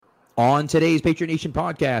On today's Patriot Nation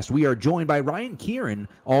podcast, we are joined by Ryan Kieran,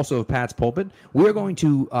 also of Pat's Pulpit. We're going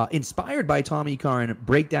to, inspired by Tommy Karin,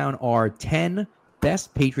 break down our 10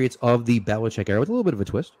 best Patriots of the Belichick era with a little bit of a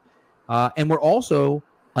twist. And we're also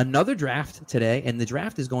another draft today, and the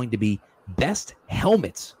draft is going to be best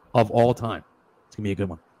helmets of all time. It's going to be a good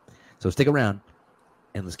one. So stick around,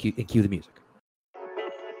 and let's cue the music.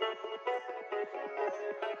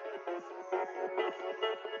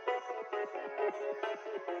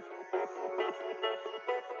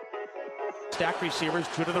 Stacked receivers,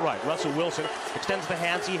 two to the right. Russell Wilson extends the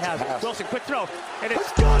hands he has. Wilson, quick throw, and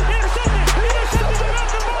it's intercepted! Intercepted by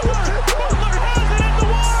Malcolm Butler! Butler has it at the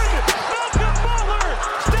one! Malcolm Butler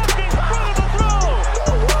stepping in front of the throw!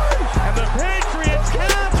 And the Patriots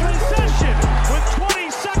have possession with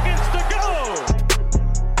 20 seconds to go!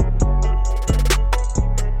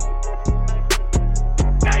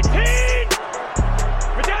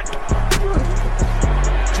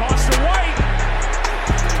 Toss to White.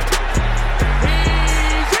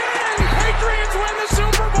 He's in! Patriots win the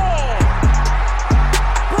Super Bowl!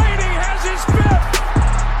 Brady has his fifth!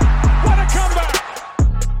 What a comeback!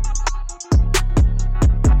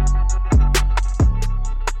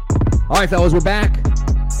 All right, fellas, we're back.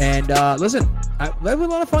 And listen, I had a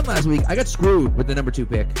lot of fun last week. I got screwed with the number 2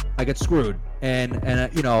 pick. I got screwed. And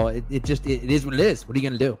you know, it is what it is. What are you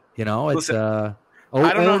going to do? You know, it's Listen,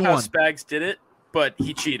 I don't know how Spags did it, but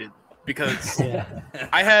he cheated because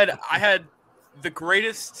I had the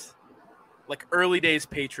greatest, like, early days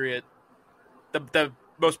Patriot, the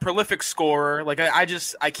most prolific scorer. Like,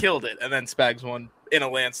 I killed it, and then Spags won in a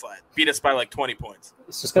landslide, beat us by like 20 points.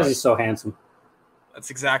 It's just because he's so handsome. That's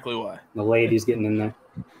exactly why. The ladies getting in there.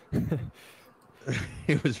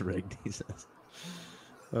 It was rigged, he says.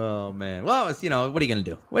 Oh man. Well, it's, you know, what are you gonna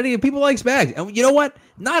do? People like Spags, and you know what?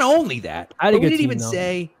 Not only that, but we didn't even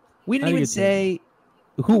say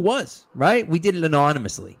who was, right? We did it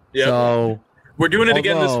anonymously. Yep. So we're doing it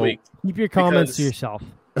again this week. Keep your comments to yourself.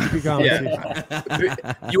 You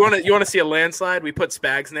want to see a landslide? We put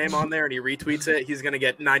Spags' name on there, and he retweets it. He's going to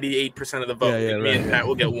get 98% of the vote, and me and Pat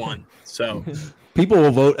will get 1. So people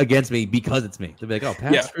will vote against me because it's me. They'll be like, "Oh,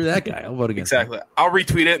 Pat, screw that guy. I'll vote against him." Exactly. I'll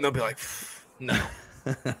retweet it, and they'll be like, "No."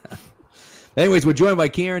 Anyways, we're joined by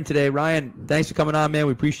Kieran today. Ryan, thanks for coming on, man.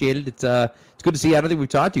 We appreciate it. It's good to see you. I don't think we've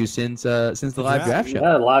talked to you since the live draft show.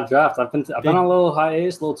 Yeah, live draft. I've been on a little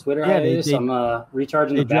hiatus, little Twitter hiatus. I'm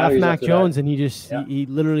recharging the batteries. They draft Mac Jones, and he just he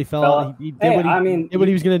literally fell. He did what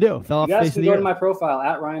he was going to do. Fell off the face of the earth. You guys can go to my profile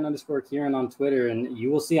at Ryan_Kieran on Twitter, and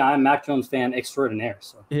you will see I'm Mac Jones fan extraordinaire.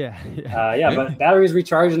 So but batteries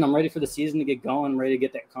recharging. I'm ready for the season to get going. Ready to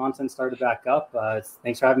get that content started back up.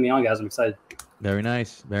 Thanks for having me on, guys. I'm excited. Very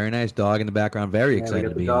nice. Very nice. Dog in the background. Very excited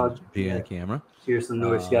to be on the camera. Here's some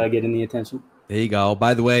noise. Got to get in the attention. There you go.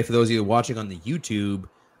 By the way, for those of you watching on the YouTube,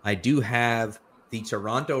 I do have the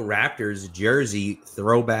Toronto Raptors jersey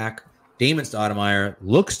throwback. Damon Stoudemire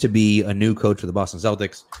looks to be a new coach for the Boston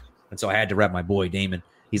Celtics. And so I had to rep my boy, Damon.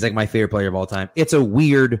 He's like my favorite player of all time. It's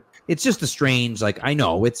just a strange, like, I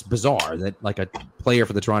know it's bizarre that like a player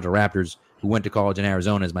for the Toronto Raptors who went to college in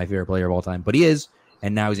Arizona is my favorite player of all time. But he is.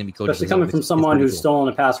 And now he's going to be coaching. Especially coming from someone who's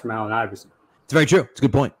stolen a pass from Allen Iverson. It's very true. It's a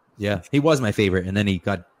good point. Yeah. He was my favorite, and then he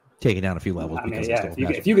got taken down a few levels.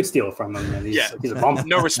 If you could steal it from him, then he's a bum.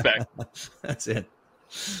 No respect. That's it.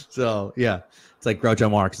 So, yeah. It's like Groucho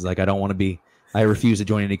Marx is like, I refuse to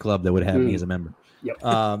join any club that would have me as a member. Yep.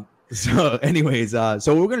 So anyways, so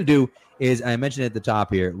what we're going to do is, I mentioned it at the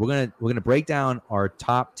top here, we're going to break down our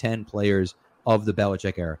top 10 players of the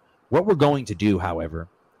Belichick era. What we're going to do, however,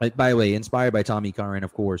 by the way, inspired by Tommy Karin,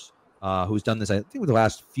 of course, who's done this, I think, with the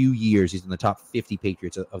last few years. He's in the top 50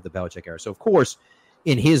 Patriots of the Belichick era. So, of course,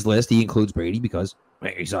 in his list, he includes Brady because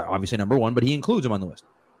he's obviously number 1, but he includes him on the list.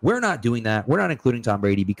 We're not doing that. We're not including Tom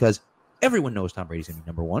Brady because everyone knows Tom Brady's going to be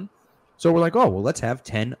number 1. So we're like, oh, well, let's have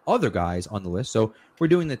 10 other guys on the list. So we're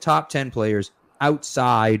doing the top 10 players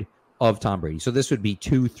outside of Tom Brady. So this would be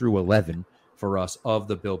 2 through 11 for us of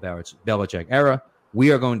the Bill Belichick era. We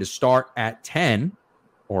are going to start at 10.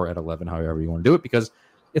 Or at 11, however you want to do it, because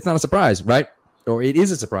it's not a surprise, right? Or it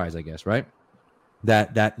is a surprise, I guess, right?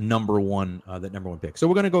 That number one pick. So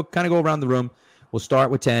we're going to go around the room. We'll start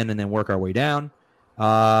with 10 and then work our way down.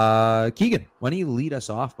 Keegan, why don't you lead us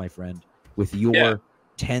off, my friend, with your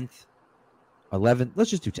 10th, 11th? Let's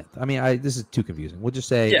just do 10th. I mean, this is too confusing. We'll just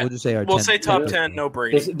say our 10th. We'll say top 10, no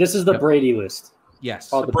Brady. This is the Brady list.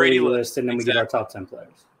 Yes. Called the Brady list, and then we get our top 10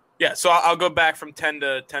 players. Yeah, so I'll go back from 10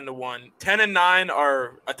 to 1. 10 and 9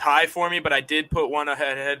 are a tie for me, but I did put one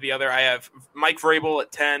ahead of the other. I have Mike Vrabel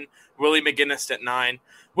at 10, Willie McGinnis at 9.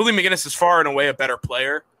 Willie McGinnis is far and away a better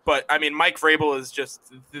player, but I mean, Mike Vrabel is just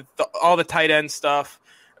all the tight end stuff.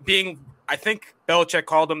 I think Belichick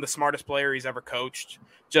called him the smartest player he's ever coached.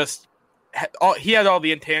 He had all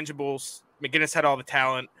the intangibles. McGinnis had all the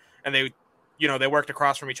talent, and they worked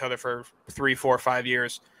across from each other for 3, 4, 5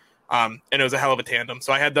 years. And it was a hell of a tandem.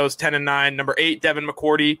 So I had those 10 and 9. Number 8, Devin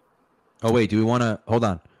McCourty. Oh wait, do we want to hold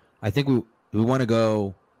on? I think we want to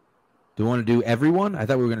go. Do we want to do everyone? I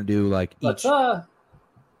thought we were going to do like each. What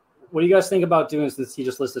do you guys think about doing this? He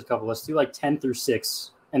just listed a couple. Let's do like 10 through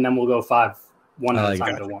 6, and then we'll go 5, one at a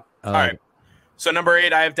time to one. All right. So number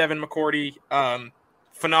 8, I have Devin McCourty.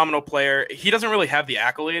 Phenomenal player. He doesn't really have the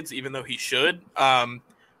accolades, even though he should.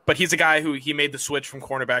 But he's a guy who he made the switch from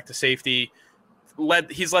cornerback to safety.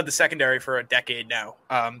 He's led the secondary for a decade now.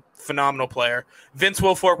 Phenomenal player. Vince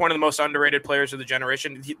Wilfork, one of the most underrated players of the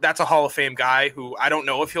generation. That's a Hall of Fame guy who I don't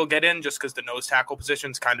know if he'll get in just because the nose tackle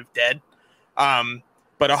position is kind of dead.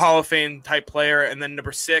 But a Hall of Fame type player. And then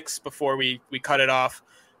number 6, before we cut it off,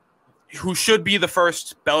 who should be the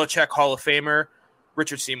first Belichick Hall of Famer,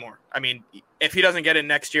 Richard Seymour. I mean, if he doesn't get in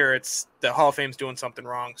next year, it's the Hall of Fame's doing something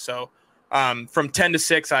wrong. So from 10 to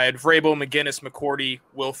 6, I had Vrabel, McGinnis, McCourty,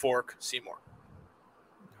 Wilfork, Seymour.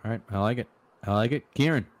 All right. I like it.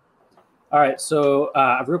 Kieran. All right. So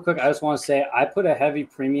real quick, I just want to say I put a heavy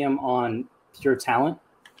premium on pure talent.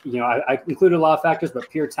 I included a lot of factors, but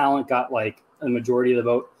pure talent got like a majority of the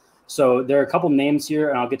vote. So there are a couple names here,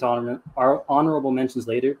 and I'll get to our honorable mentions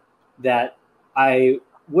later, that I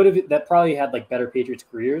would have that probably had like better Patriots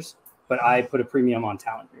careers, but I put a premium on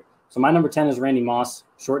talent here. So my number 10 is Randy Moss.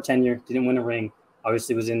 Short tenure, didn't win a ring.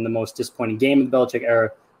 Obviously was in the most disappointing game of the Belichick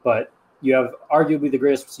era, but you have arguably the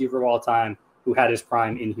greatest receiver of all time who had his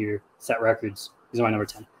prime in here, set records. He's my number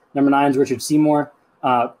 10. Number 9 is Richard Seymour.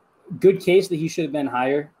 Good case that he should have been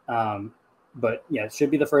higher. But yeah, it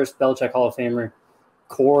should be the first Belichick Hall of Famer,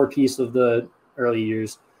 core piece of the early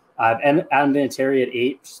years. Adam Vinatieri at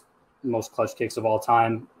 8, most clutch kicks of all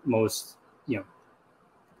time,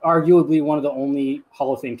 arguably one of the only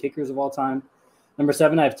Hall of Fame kickers of all time. Number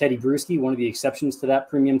 7, I have Teddy Bruschi, one of the exceptions to that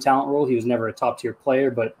premium talent role. He was never a top-tier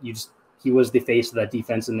player, but he was the face of that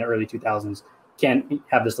defense in the early 2000s. Can't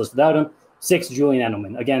have this list without him. 6, Julian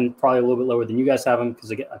Edelman. Again, probably a little bit lower than you guys have him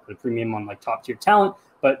because I put a premium on like top-tier talent,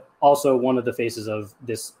 but also one of the faces of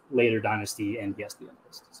this later dynasty, and he has to be on the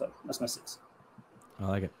list. So that's my 6. I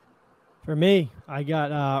like it. For me, I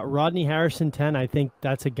got Rodney Harrison 10. I think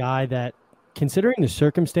that's a guy that, considering the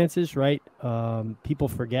circumstances, right, people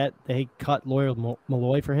forget they cut Lawyer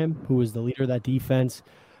Malloy for him, who was the leader of that defense,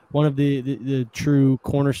 one of the true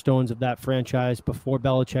cornerstones of that franchise before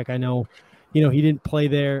Belichick. I know, he didn't play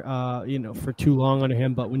there, for too long under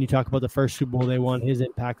him, but when you talk about the first Super Bowl they won, his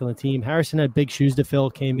impact on the team, Harrison had big shoes to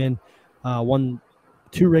fill, came in, won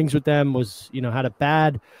 2 rings with them, had a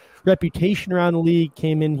bad reputation around the league,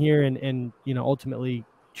 came in here and ultimately,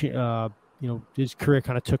 his career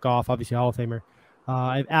kind of took off, obviously Hall of Famer.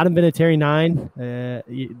 I have Adam Vinatieri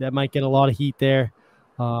 9. That might get a lot of heat there.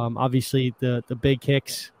 Obviously the big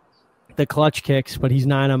kicks, the clutch kicks, but he's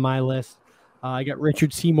 9 on my list. I got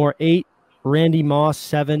Richard Seymour 8, Randy Moss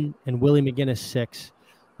 7, and Willie McGinnis 6.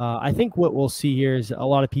 I think what we'll see here is a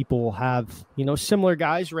lot of people will have, similar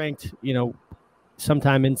guys ranked,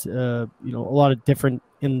 sometime in, a lot of different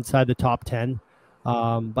inside the top 10.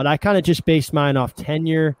 But I kind of just based mine off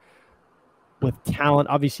tenure with talent.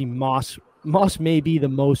 Obviously Moss may be the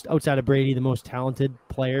most, outside of Brady, the most talented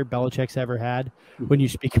player Belichick's ever had when you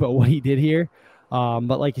speak about what he did here.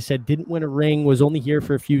 But like you said, didn't win a ring, was only here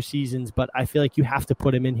for a few seasons, but I feel like you have to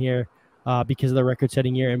put him in here because of the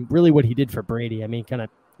record-setting year and really what he did for Brady. I mean, kind of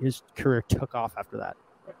his career took off after that.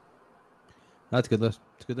 That's a good list.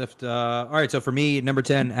 It's a good list. All right, so for me, number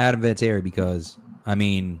 10, Adam Vinatieri, because, I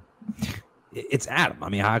mean, it's Adam. I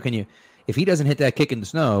mean, how can you – if he doesn't hit that kick in the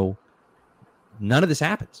snow, none of this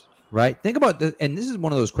happens, right? Think about this, and this is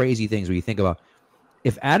one of those crazy things where you think about,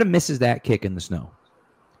 if Adam misses that kick in the snow,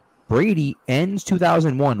 Brady ends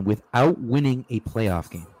 2001 without winning a playoff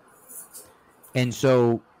game. And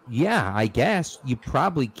so, yeah, I guess you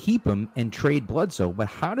probably keep him and trade Bledsoe, but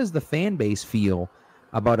how does the fan base feel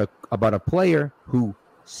about a player who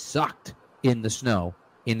sucked in the snow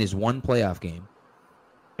in his one playoff game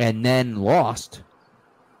and then lost,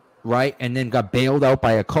 right? And then got bailed out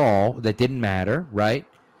by a call that didn't matter, right?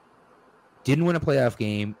 Didn't win a playoff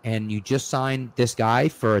game, and you just signed this guy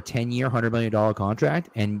for a 10-year, $100 million contract,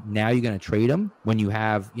 and now you're going to trade him when you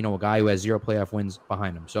have, a guy who has 0 playoff wins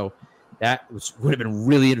behind him. So that would have been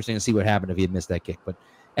really interesting to see what happened if he had missed that kick. But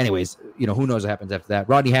anyways, who knows what happens after that.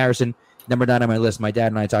 Rodney Harrison, number 9 on my list. My dad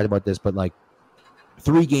and I talked about this, but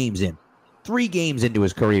 3 games into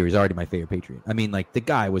his career, he's already my favorite Patriot. I mean, the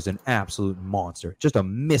guy was an absolute monster, just a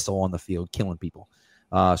missile on the field, killing people.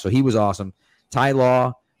 So he was awesome. Ty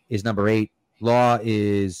Law, is number 8. Law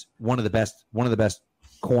is one of the best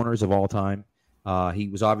corners of all time. He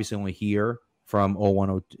was obviously only here from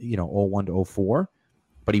 01 to 04,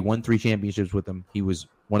 but he won 3 championships with them. He was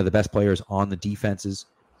one of the best players on the defenses.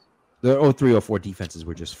 The 03-04 defenses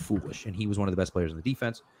were just foolish, and he was one of the best players on the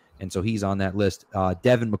defense, and so he's on that list.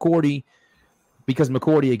 Devin McCourty, because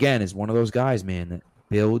McCourty, again, is one of those guys, man, that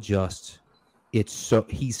Bill just –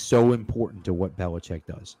 he's so important to what Belichick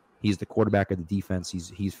does. He's the quarterback of the defense.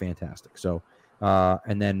 He's fantastic. So,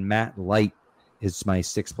 and then Matt Light is my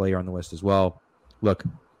 6th player on the list as well. Look,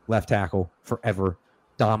 left tackle forever,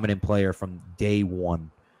 dominant player from day one,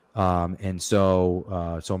 and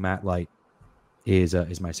so Matt Light is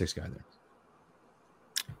my 6th guy there.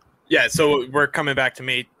 Yeah, so we're coming back to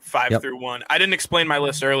me 5 through 1. I didn't explain my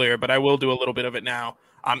list earlier, but I will do a little bit of it now.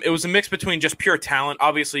 It was a mix between just pure talent.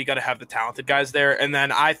 Obviously, you got to have the talented guys there, and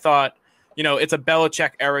then I thought, it's a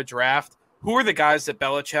Belichick era draft. Who are the guys that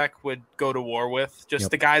Belichick would go to war with? Just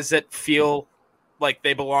the guys that feel like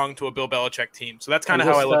they belong to a Bill Belichick team. So that's kind of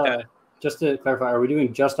how I looked at it. Just to clarify, are we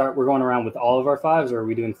doing we're going around with all of our 5s, or are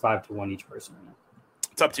we doing 5 to 1 each person right now?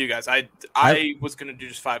 It's up to you guys. I was going to do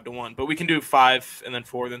just 5 to 1, but we can do 5 and then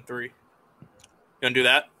 4, then 3. You want to do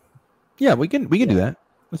that? Yeah, we can do that.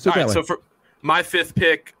 Let's do it that way. So for my 5th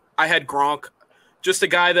pick, I had Gronk, just a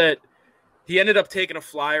guy that he ended up taking a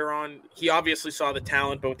flyer on. He obviously saw the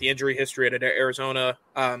talent, but with the injury history at Arizona,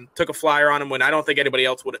 took a flyer on him when I don't think anybody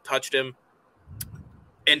else would have touched him.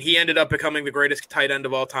 And he ended up becoming the greatest tight end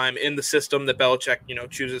of all time in the system that Belichick,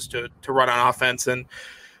 chooses to run on offense. And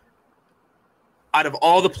out of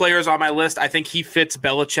all the players on my list, I think he fits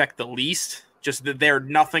Belichick the least. Just that they're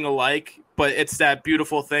nothing alike, but it's that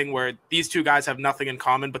beautiful thing where these two guys have nothing in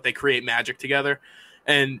common, but they create magic together.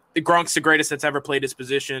 And Gronk's the greatest that's ever played his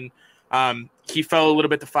position. He fell a little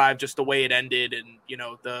bit to 5, just the way it ended, and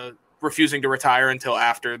the refusing to retire until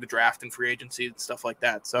after the draft and free agency and stuff like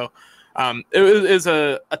that. So it was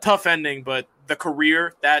a tough ending, but the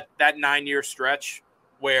career, that 9-year stretch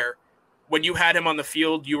where when you had him on the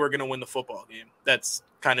field, you were going to win the football game. That's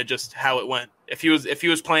kind of just how it went. If he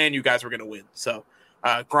was playing, you guys were going to win. So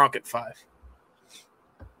Gronk at 5.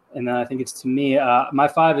 And then I think it's to me. My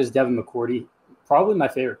 5 is Devin McCourty, probably my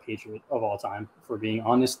favorite Patriot of all time, for being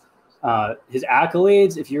honest. His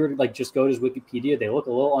accolades, if you were to just go to his Wikipedia, they look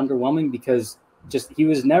a little underwhelming because he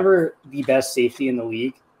was never the best safety in the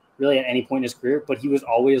league, really, at any point in his career, but he was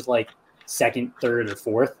always 2nd, 3rd,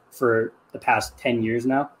 or 4th for the past 10 years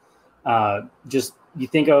now. You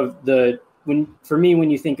think of when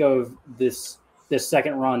you think of this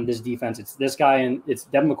second run, this defense, it's this guy and it's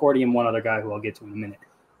Devin McCourty and one other guy who I'll get to in a minute.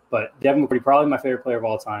 But Devin McCourty, probably my favorite player of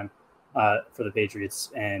all time for the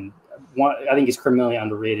Patriots, and I think he's criminally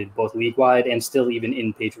underrated, both league-wide and still even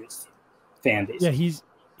in Patriots fan base. Yeah,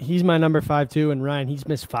 he's my number 5 too. And Ryan, he's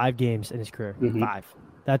missed 5 games in his career. 5.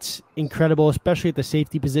 That's incredible, especially at the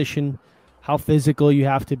safety position. How physical you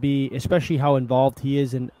have to be, especially how involved he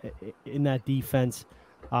is in that defense.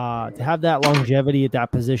 To have that longevity at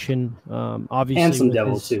that position, obviously. And some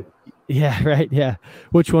Devil too. Yeah, right. Yeah.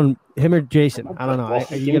 Which one, him or Jason? I don't know.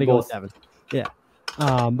 You're gonna go with Devin. Yeah.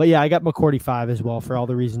 But yeah, I got McCourty 5 as well for all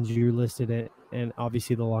the reasons you listed it, and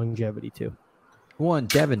obviously the longevity too. Well, and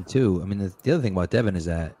Devin too. I mean, the other thing about Devin is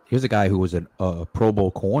that here's a guy who was a Pro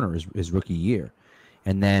Bowl corner his rookie year,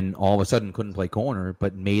 and then all of a sudden couldn't play corner,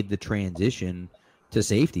 but made the transition to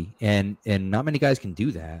safety. And not many guys can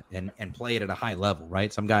do that and play it at a high level,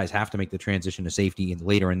 right? Some guys have to make the transition to safety and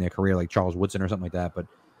later in their career, like Charles Woodson or something like that. But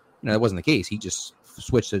that wasn't the case. He just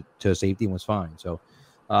switched it to safety and was fine. So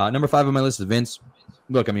number 5 on my list is Vince.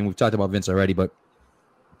 Look, I mean, we've talked about Vince already, but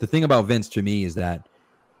the thing about Vince to me is that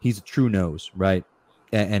he's a true nose, right?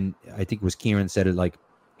 And I think it was Kieran said it,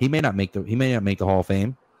 he may not make the Hall of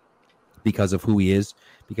Fame because of who he is,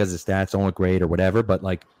 because his stats don't look great or whatever, but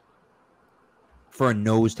for a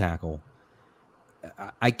nose tackle,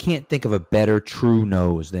 I can't think of a better true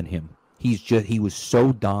nose than him. He was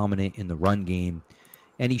so dominant in the run game,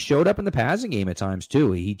 and he showed up in the passing game at times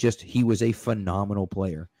too. He was a phenomenal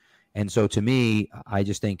player. And so to me, I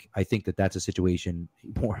think that that's a situation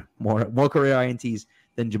more career INTs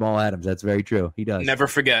than Jamal Adams. That's very true. He does. Never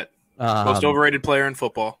forget. Most overrated player in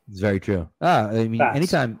football. It's very true. I mean,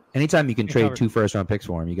 anytime you can trade 2 first-round picks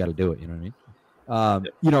for him, you got to do it. You know what I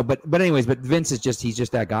mean? But anyways, but Vince he's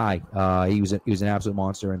just that guy. He was an absolute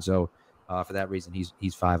monster, and so for that reason,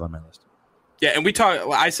 he's 5 on my list. Yeah, and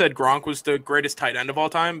I said Gronk was the greatest tight end of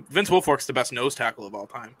all time. Vince Wilfork's the best nose tackle of all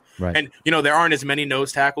time. Right. And, there aren't as many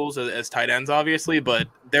nose tackles as tight ends, obviously, but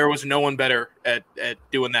there was no one better at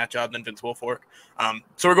doing that job than Vince Wilfork.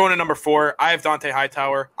 So we're going to number 4. I have Dante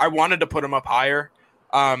Hightower. I wanted to put him up higher.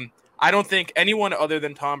 I I don't think anyone other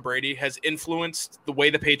than Tom Brady has influenced the way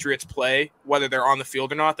the Patriots play, whether they're on the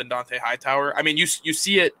field or not, than Dont'a Hightower. I mean, you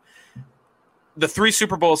see it. The 3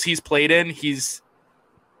 Super Bowls he's played in, he's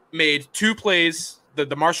made 2 plays, the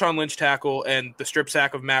Marshawn Lynch tackle and the strip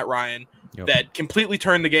sack of Matt Ryan, that completely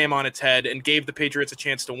turned the game on its head and gave the Patriots a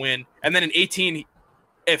chance to win. And then in 18,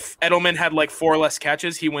 if Edelman had like 4 less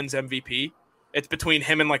catches, he wins MVP. It's between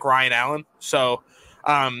him and like Ryan Allen. So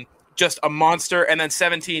just a monster. And then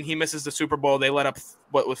 17, he misses the Super Bowl. They let up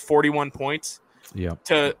with 41 points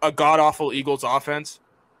to a god-awful Eagles offense.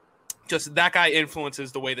 Just that guy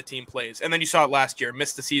influences the way the team plays. And then you saw it last year,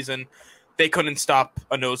 missed the season. They couldn't stop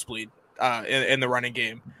a nosebleed in the running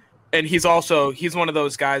game. And he's one of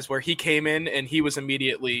those guys where he came in and he was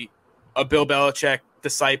immediately a Bill Belichick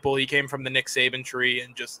disciple. He came from the Nick Saban tree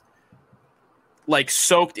and just like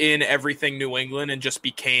soaked in everything New England and just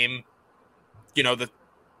became, the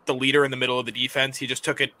leader in the middle of the defense. He just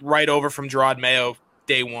took it right over from Gerard Mayo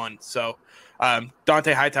day one. So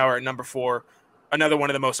Dont'a Hightower at number 4, another one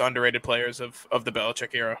of the most underrated players of the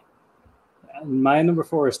Belichick era. My number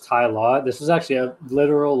 4 is Ty Law. This was actually a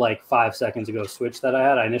literal 5 seconds ago switch that I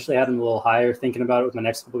had. I initially had him a little higher. Thinking about it with my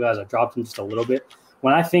next couple guys, I dropped him just a little bit.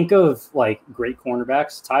 When I think of great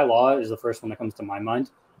cornerbacks, Ty Law is the first one that comes to my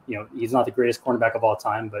mind. He's not the greatest cornerback of all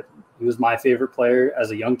time, but he was my favorite player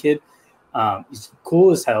as a young kid. He's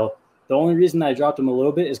cool as hell. The only reason that I dropped him a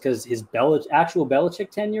little bit is because his actual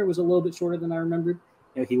Belichick tenure was a little bit shorter than I remembered.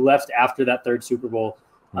 He left after that 3rd Super Bowl.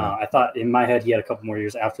 I thought in my head he had a couple more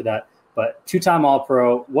years after that. But 2-time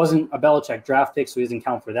All-Pro, wasn't a Belichick draft pick, so he doesn't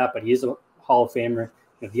count for that, but he is a Hall of Famer.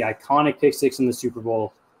 The iconic pick 6 in the Super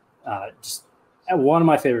Bowl, just one of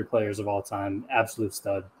my favorite players of all time, absolute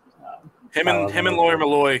stud. Him and Lawyer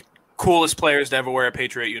Malloy, coolest players to ever wear a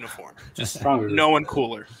Patriot uniform. Just no one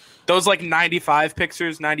cooler. Those 95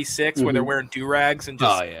 pictures, 96, where they're wearing do-rags and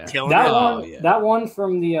just killing it. That one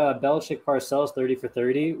from the Belichick Parcells 30 for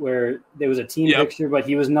 30, where there was a team picture, but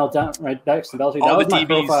he was knelt down right next to Belichick. That was my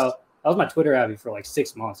profile. That was my Twitter Abby for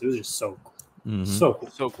 6 months. It was just so cool. Mm-hmm. So cool.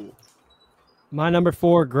 So cool. My number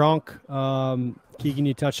 4, Gronk. Keegan,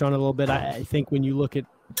 you touched on it a little bit. I think when you look at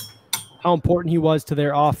how important he was to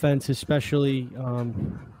their offense, especially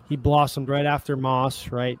he blossomed right after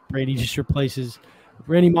Moss, right? Brady just replaces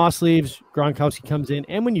Randy Moss leaves, Gronkowski comes in.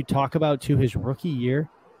 And when you talk about his rookie year,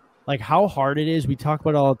 how hard it is, we talk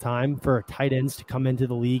about it all the time for tight ends to come into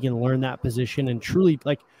the league and learn that position and truly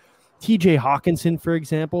TJ Hawkinson, for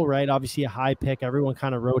example, right? Obviously a high pick. Everyone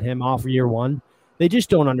kind of wrote him off year one. They just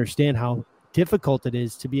don't understand how difficult it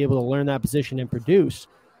is to be able to learn that position and produce.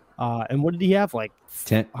 And what did he have?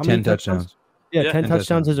 10 touchdowns. Yeah, 10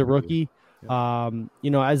 touchdowns as a rookie.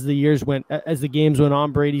 As the games went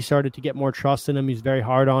on, Brady started to get more trust in him. He's very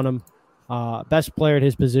hard on him. Best player at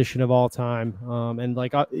his position of all time.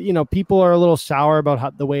 People are a little sour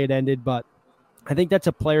about the way it ended, but I think that's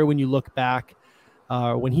a player when you look back,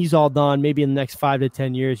 when he's all done, maybe in the next 5 to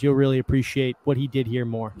 10 years, you'll really appreciate what he did here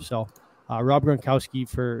more. So Rob Gronkowski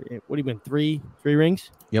for, what do you win, three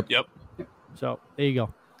rings? Yep. So there you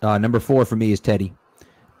go. Number 4 for me is Teddy.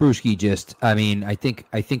 Bruschi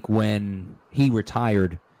I think when he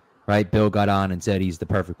retired, right, Bill got on and said he's the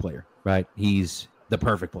perfect player, right? He's the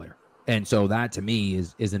perfect player. And so that to me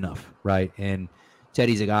is enough, right? And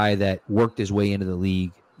Teddy's a guy that worked his way into the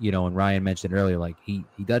league, and Ryan mentioned earlier, he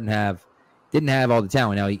didn't have all the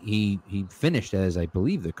talent. Now he finished as, I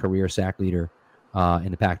believe, the career sack leader in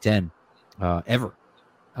the Pac-10 ever.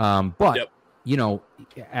 But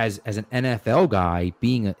as an NFL guy,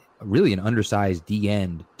 being really an undersized D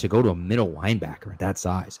end to go to a middle linebacker at that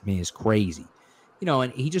size, is crazy.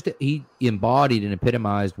 And he embodied and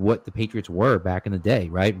epitomized what the Patriots were back in the day,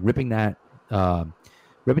 right? Ripping that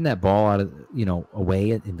ball out of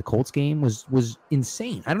away in the Colts game was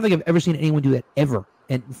insane. I don't think I've ever seen anyone do that ever.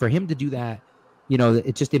 And for him to do that,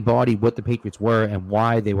 it just embodied what the Patriots were and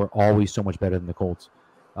why they were always so much better than the Colts.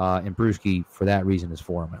 And Bruschi, for that reason, is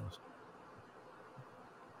 4 on my list.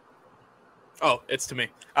 Oh, it's to me.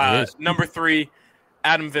 Number 3,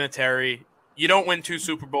 Adam Vinatieri. You don't win 2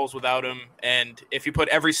 Super Bowls without him, and if you put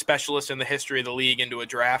every specialist in the history of the league into a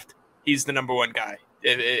draft, he's the number 1 guy.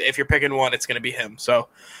 If you're picking one, it's going to be him. So,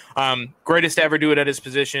 greatest to ever do it at his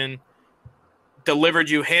position.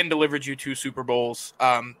 Hand delivered you 2 Super Bowls.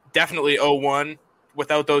 Definitely 0-1.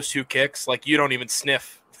 Without those 2 kicks, you don't even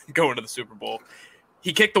sniff going to the Super Bowl.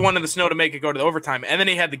 He kicked the one in the snow to make it go to the overtime, and then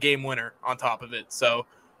he had the game winner on top of it. So,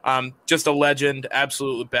 just a legend,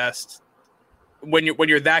 absolute best. When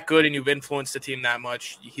you're that good and you've influenced the team that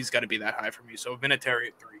much, he's got to be that high for me. So Vinatieri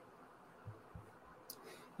at 3.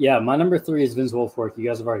 Yeah, my number 3 is Vince Wilfork. You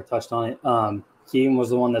guys have already touched on it. Keegan was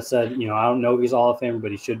the one that said, I don't know if he's a Hall of Famer,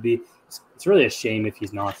 but he should be. It's really a shame if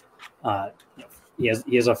he's not. He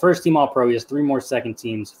has a first-team All-Pro. He has 3 more second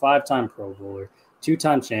teams, 5-time Pro Bowler,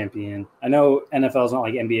 2-time champion. I know NFL is not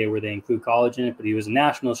like NBA where they include college in it, but he was a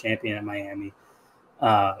national champion at Miami.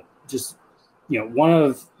 When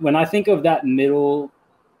I think of that middle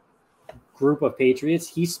group of Patriots,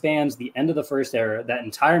 he spans the end of the first era, that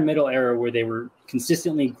entire middle era where they were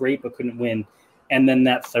consistently great but couldn't win, and then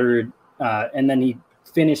that third, and then he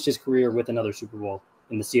finished his career with another Super Bowl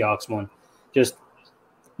in the Seahawks one. Just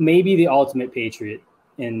maybe the ultimate Patriot,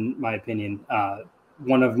 in my opinion. Another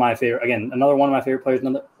one of my favorite players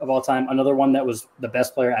of all time. Another one that was the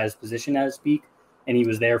best player at his position at his peak, and he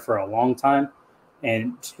was there for a long time,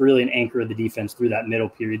 and just really an anchor of the defense through that middle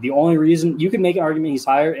period. The only reason you can make an argument he's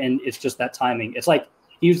higher, and it's just that timing. It's like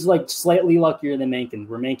he was like slightly luckier than Mankins,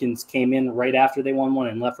 where Mankins came in right after they won one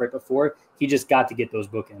and left right before. He just got to get those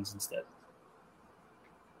bookends instead.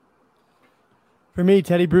 For me,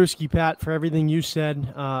 Teddy Bruschi, Pat, for everything you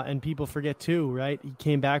said, and people forget too, right? He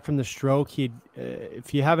came back from the stroke.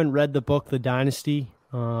 If you haven't read the book, The Dynasty,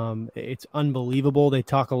 it's unbelievable. They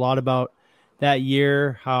talk a lot about that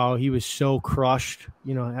year, how he was so crushed,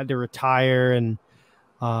 had to retire, and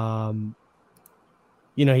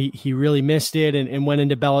he really missed it, and went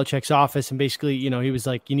into Belichick's office, and basically, he was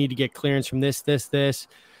like, you need to get clearance from this.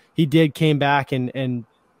 He did, came back and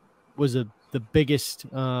was the biggest,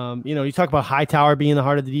 you talk about Hightower being the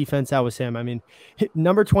heart of the defense. That was him. I mean,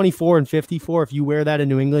 number 24 and 54, if you wear that in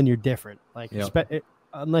New England, you're different. Like,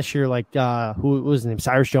 unless you're like, who was his name?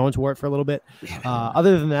 Cyrus Jones wore it for a little bit.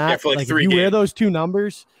 Other than that, if you wear those two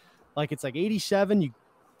numbers, like it's like 87,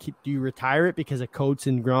 do you retire it because of Coates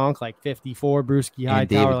and Gronk, like 54, Bruschi,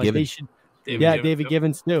 Hightower, like they should. David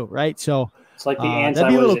Givens too, right? So it's like the anti.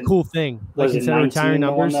 That'd be a little cool thing. Like instead of retiring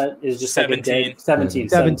numbers, that is just 17. Like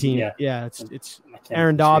 17. Yeah, it's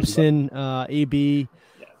Aaron Dobson, AB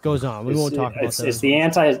goes on. We won't talk about that. It's the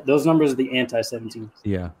anti. Those numbers are the anti-17.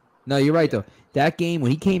 Yeah. No, you're right though. That game when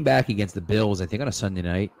he came back against the Bills, I think on a Sunday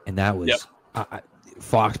night, and that was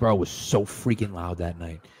Foxborough was so freaking loud that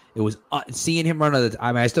night. It was seeing him run out of the.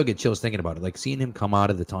 I mean, I still get chills thinking about it. Like seeing him come out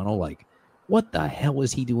of the tunnel, like what the hell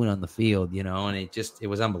was he doing on the field? And it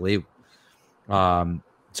was unbelievable.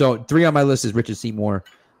 So 3 on my list is Richard Seymour.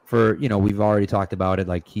 We've already talked about it.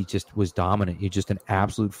 Like he just was dominant. He's just an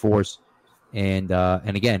absolute force, and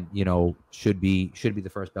again, should be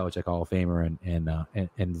the first Belichick Hall of Famer,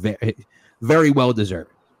 and very, very well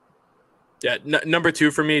deserved. Yeah, number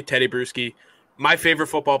 2 for me, Teddy Bruschi. My favorite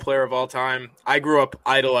football player of all time. I grew up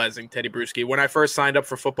idolizing Teddy Bruschi. When I first signed up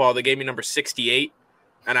for football, they gave me number 68,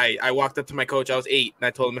 and I walked up to my coach. I was 8, and I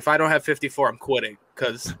told him, if I don't have 54, I'm quitting,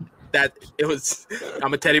 because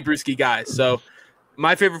I'm a Teddy Bruschi guy. So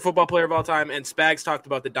my favorite football player of all time, and Spags talked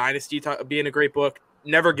about The Dynasty being a great book.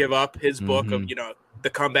 Never Give Up, his book of, the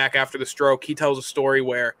comeback after the stroke. He tells a story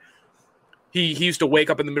where he used to wake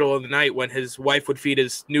up in the middle of the night when his wife would feed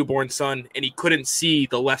his newborn son, and he couldn't see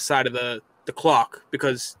the left side of the clock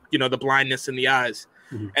because, the blindness in the eyes.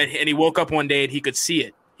 Mm-hmm. And he woke up one day and he could see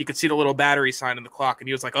it. He could see the little battery sign in the clock, and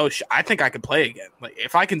he was like, oh, I think I could play again. Like,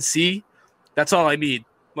 if I can see, that's all I need.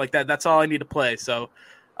 Like that's all I need to play. So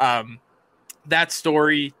that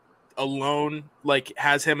story alone, like,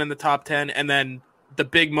 has him in the top 10. And then the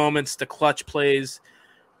big moments, the clutch plays,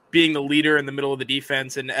 being the leader in the middle of the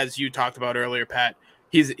defense. And as you talked about earlier, Pat,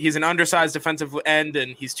 he's an undersized defensive end,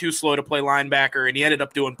 and he's too slow to play linebacker, and he ended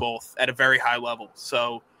up doing both at a very high level.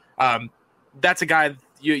 So that's a guy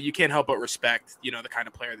you can't help but respect, the kind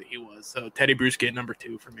of player that he was. So Teddy Bruschi at number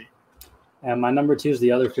 2 for me. And my number 2 is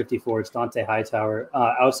the other 54. It's Dante Hightower.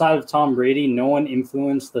 Outside of Tom Brady, no one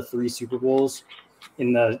influenced the 3 Super Bowls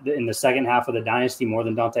in the second half of the dynasty more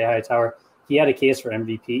than Dante Hightower. He had a case for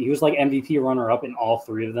MVP. He was like MVP runner-up in all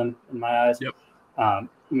 3 of them, in my eyes. Yep.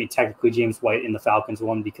 Technically James White in the Falcons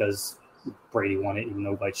won because Brady won it, even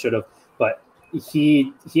though White should have. But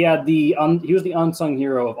he was the unsung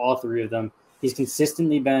hero of all 3 of them. He's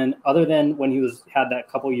consistently been, other than when he had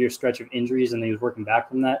that couple-year stretch of injuries and he was working back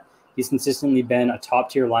from that, he's consistently been a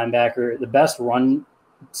top-tier linebacker, the best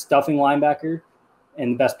run-stuffing linebacker,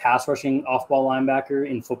 and the best pass-rushing off-ball linebacker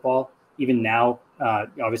in football. Even now,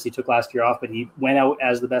 obviously took last year off, but he went out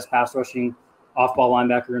as the best pass-rushing off-ball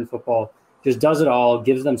linebacker in football. Just does it all,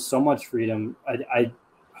 gives them so much freedom. I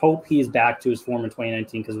hope he's back to his form in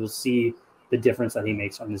 2019 because we'll see the difference that he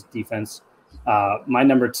makes on his defense. My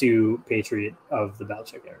number 2 Patriot of the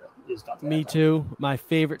Belichick era is Dante. Me too. My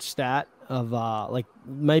favorite stat of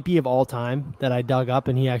might be of all time that I dug up,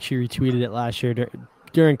 and he actually retweeted it last year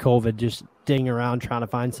during COVID, just digging around trying to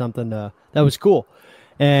find something that was cool.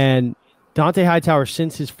 And Dante Hightower,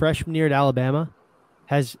 since his freshman year at Alabama,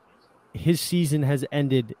 his season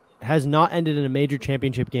has not ended in a major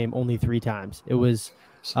championship game only 3 times. It was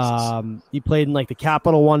he played in like the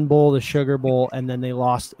Capital One Bowl, the Sugar Bowl, and then they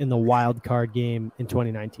lost in the wild card game in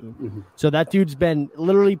 2019. Mm-hmm. So that dude's been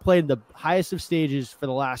literally played the highest of stages for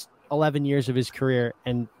the last 11 years of his career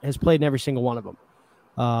and has played in every single one of them.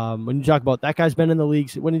 When you talk about that guy's been in the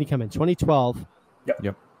league, when did he come in? 2012.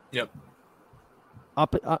 Yep.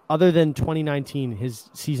 Other than 2019,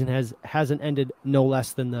 his season hasn't ended no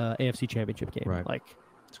less than the AFC Championship game. Right. Like,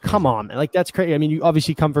 come on, man. Like, that's crazy. I mean, you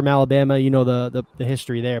obviously come from Alabama, you know the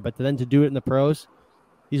history there, but then to do it in the pros,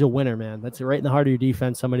 he's a winner, man. That's right in the heart of your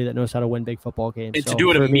defense, somebody that knows how to win big football games. And to do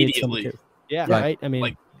it immediately. Yeah, right. I mean,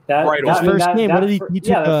 like, his first game, what did he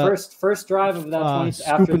took? The first drive of that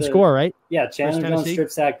scoop and score, right? Yeah, Chandler Jones strip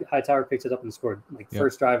sack, Hightower picks it up and scored.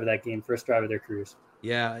 First drive of that game, first drive of their careers.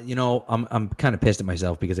 Yeah, I'm kind of pissed at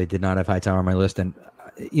myself because I did not have Hightower on my list, and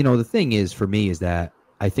the thing is for me is that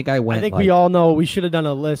I think we all know we should have done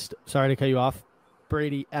a list. Sorry to cut you off.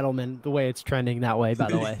 Brady, Edelman, the way it's trending that way,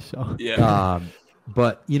 by the way. So yeah.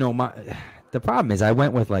 But the problem is I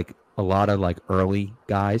went with like a lot of like early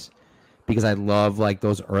guys because I love like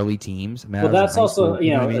those early teams. Well, that's also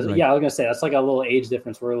I was gonna say that's like a little age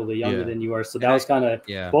difference. We're a little younger than you are, so that was kind of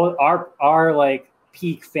both our like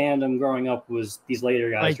peak fandom growing up was these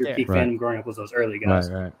later guys. Your peak fandom growing up was those early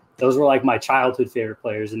guys. Right. Those were like my childhood favorite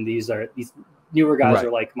players, and these newer guys are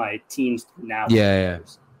like my teams now. Yeah.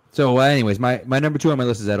 So, anyways, my number 2 on my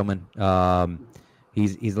list is Edelman.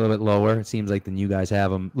 He's a little bit lower. It seems like the new guys have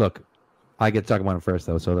him. Look, I get to talk about him first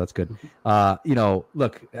though, so that's good.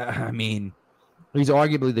 Look, I mean, he's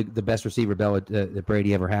arguably the best receiver that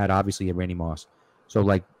Brady ever had. Obviously, at Randy Moss. So,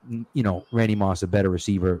 like, Randy Moss a better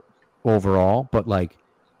receiver overall, but like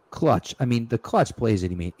clutch. I mean, the clutch plays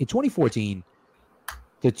that he made in 2014.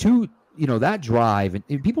 The two. That drive,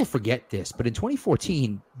 and people forget this, but in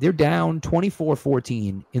 2014, they're down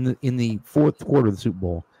 24-14 in the fourth quarter of the Super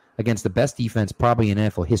Bowl against the best defense probably in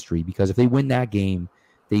NFL history, because if they win that game,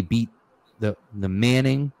 they beat the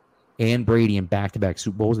Manning and Brady in back-to-back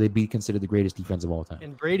Super Bowls. They'd be considered the greatest defense of all time.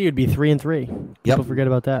 And Brady would be 3-3. People forget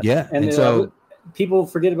about that. Yeah, and so people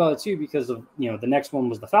forget about it too because of the next one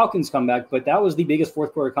was the Falcons comeback, but that was the biggest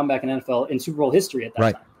fourth quarter comeback in NFL in Super Bowl history at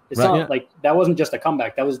that time. It's not like that wasn't just a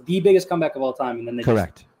comeback. That was the biggest comeback of all time. And then they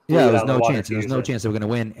correct. There was no chance. There was no chance they were going to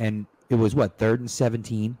win. And it was 3rd and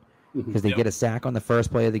 17 because they get a sack on the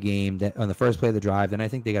first play of the game, on the first play of the drive. Then I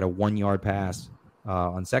think they got a 1-yard pass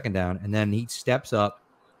on second down. And then he steps up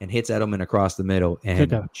and hits Edelman across the middle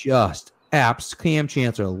and just Cam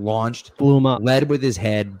Chancellor launched, blew him up, led with his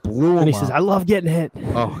head, blew him up. And he says, I love getting hit.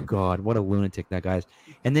 Oh, God, what a lunatic that guy is.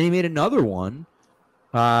 And then he made another one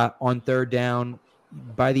on 3rd down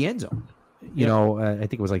by the end zone. I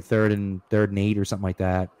think it was like 3rd and 8 or something like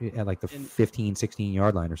that at like the 15,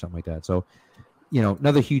 16-yard line or something like that. So,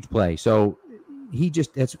 another huge play. So he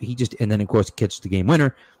just, and then of course catches the game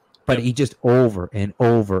winner, but he just over and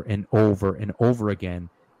over and over and over again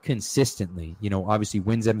consistently, obviously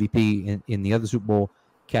wins MVP in the other Super Bowl,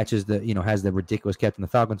 catches has the ridiculous catch in the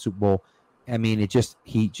Falcons Super Bowl. I mean,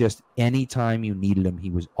 he just anytime you needed him,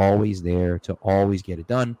 he was always there to always get it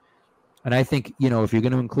done. And I think, if you're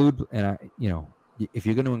going to include, if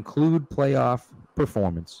you're going to include playoff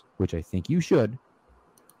performance, which I think you should,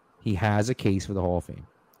 he has a case for the Hall of Fame.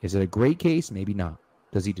 Is it a great case? Maybe not.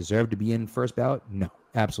 Does he deserve to be in first ballot? No,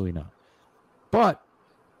 absolutely not. But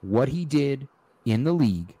what he did in the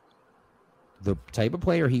league, the type of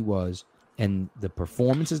player he was, and the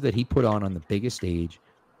performances that he put on the biggest stage,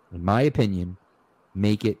 in my opinion,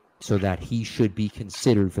 make it so that he should be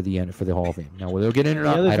considered for the Hall of Fame. Now, whether they'll get in or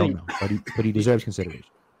not, I don't know, but he deserves consideration.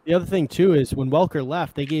 The other thing too is when Welker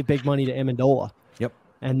left, they gave big money to Amendola. Yep.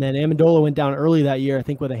 And then Amendola went down early that year, I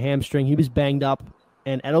think, with a hamstring. He was banged up,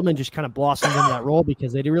 and Edelman just kind of blossomed into that role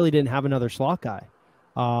because they really didn't have another slot guy,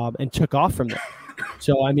 and took off from there.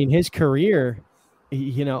 So I mean, his career,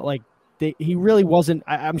 he really wasn't.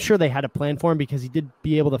 I'm sure they had a plan for him because he did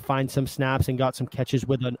be able to find some snaps and got some catches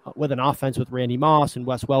with an offense with Randy Moss and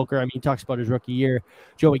Wes Welker. I mean, he talks about his rookie year.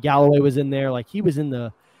 Joey Galloway was in there. Like, he was in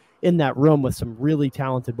that room with some really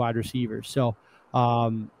talented wide receivers. So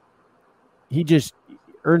he just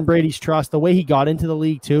earned Brady's trust. The way he got into the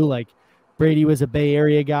league too, like Brady was a Bay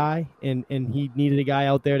Area guy and he needed a guy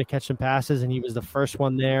out there to catch some passes, and he was the first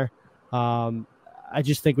one there. I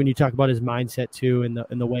just think when you talk about his mindset too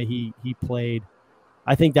and the way he played,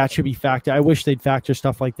 I think that should be factored. I wish they'd factor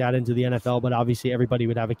stuff like that into the NFL, but obviously everybody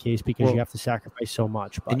would have a case because you have to sacrifice so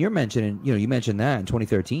much. But. And you're mentioning, you mentioned that in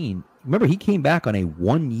 2013. Remember, he came back on a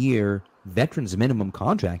 1-year veterans minimum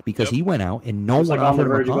contract because he went out and no one offered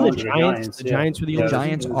him a contract. The Giants were the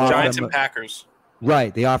Giants and Packers.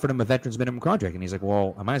 Right. They offered him a veterans minimum contract, and he's like,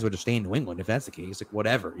 well, I might as well just stay in New England if that's the case. Like,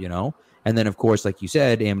 whatever, you know? And then, of course, like you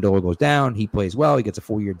said, Amendola goes down. He plays well. He gets a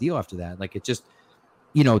 4-year deal after that. Like, it just,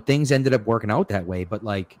 you know, things ended up working out that way. But,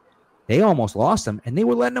 like, they almost lost him, and they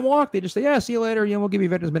were letting him walk. They just say, yeah, see you later. You know, we'll give you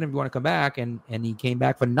a veterans minimum if you want to come back. And he came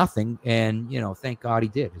back for nothing. And, you know, thank God he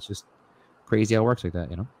did. It's just crazy how it works like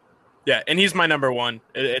that, you know? Yeah, and he's my number one.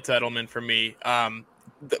 It's Edelman for me.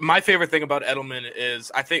 My favorite thing about Edelman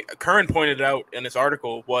is, I think Curran pointed out in his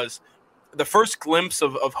article, was the first glimpse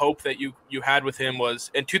of hope that you had with him was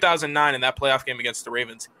in 2009 in that playoff game against the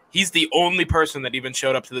Ravens. He's the only person that even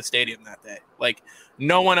showed up to the stadium that day. Like,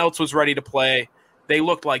 no one else was ready to play. They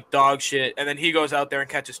looked like dog shit. And then he goes out there and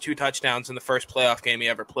catches 2 touchdowns in the first playoff game he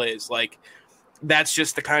ever plays. Like, that's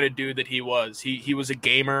just the kind of dude that he was. He was a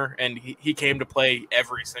gamer, and he came to play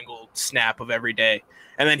every single snap of every day.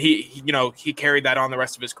 And then he carried that on the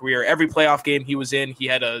rest of his career. Every playoff game he was in, he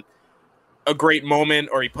had a great moment,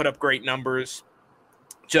 or he put up great numbers.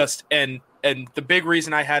 And the big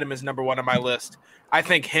reason I had him as number one on my list, I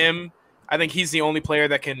think he's the only player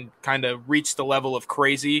that can kind of reach the level of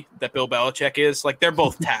crazy that Bill Belichick is. Like, they're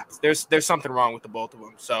both tapped. There's something wrong with the both of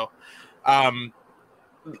them. So,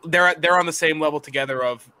 they're on the same level together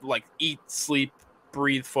of, like, eat, sleep,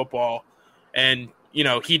 breathe football. And, you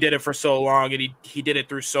know, he did it for so long, and he did it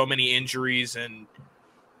through so many injuries and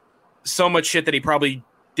so much shit that he probably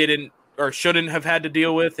didn't or shouldn't have had to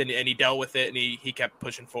deal with, and he dealt with it, and he kept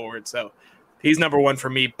pushing forward. So he's number one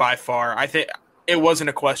for me by far. I think it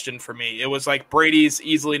wasn't a question for me. It was like Brady's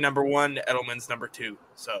easily number one, Edelman's number two.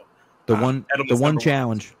 So the one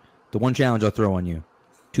challenge I'll throw on you,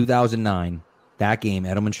 2009. That game,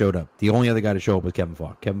 Edelman showed up. The only other guy to show up was Kevin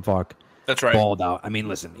Falk. Kevin Falk, that's right, balled out. I mean,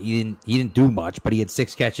 listen, he didn't do much, but he had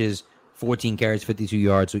 6 catches, 14 carries, 52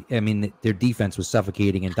 yards. So, I mean, their defense was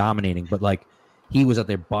suffocating and dominating, but, like, he was out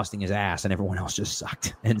there busting his ass, and everyone else just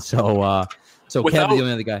sucked. And so Kevin's the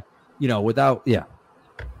only other guy, you know,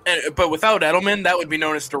 but without Edelman, that would be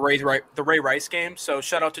known as the Ray Rice game. So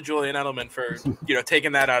shout out to Julian Edelman for, you know,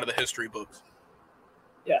 taking that out of the history books.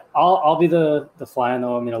 Yeah, I'll be the fly on the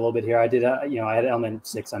wall, a little bit here. I did, I had Edelman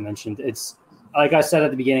 6. I mentioned it's like I said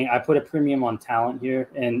at the beginning. I put a premium on talent here,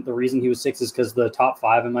 and the reason he was 6 is because the top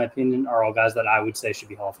 5, in my opinion, are all guys that I would say should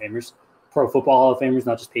be Hall of Famers, Pro Football Hall of Famers,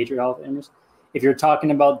 not just Patriot Hall of Famers. If you're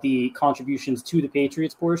talking about the contributions to the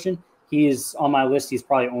Patriots portion, he's on my list. He's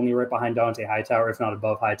probably only right behind Dante Hightower, if not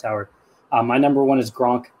above Hightower. My number 1 is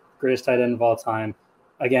Gronk, greatest tight end of all time.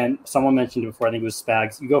 Again, someone mentioned it before. I think it was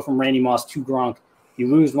Spags. You go from Randy Moss to Gronk. You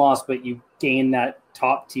lose Moss, but you gain that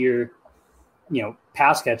top tier,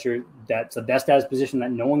 pass catcher that's the best at his position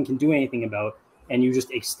that no one can do anything about, and you just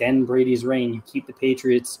extend Brady's reign. You keep the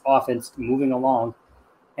Patriots offense moving along,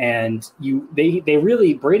 and they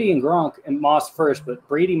really, Brady and Gronk and Moss first, but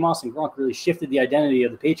Brady, Moss, and Gronk really shifted the identity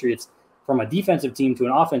of the Patriots from a defensive team to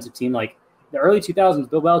an offensive team. Like the early 2000s,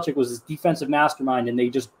 Bill Belichick was this defensive mastermind, and they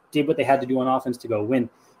just did what they had to do on offense to go win.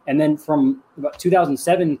 And then from about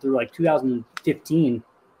 2007 through like 2015,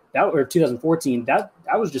 or 2014, that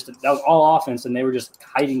was all offense, and they were just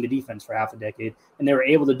hiding the defense for half a decade, and they were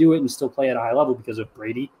able to do it and still play at a high level because of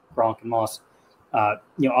Brady, Gronk, and Moss.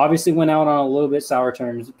 Obviously went out on a little bit sour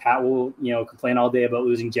terms. Pat will, complain all day about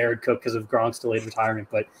losing Jared Cook because of Gronk's delayed retirement.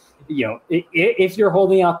 But, if you're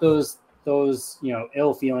holding out those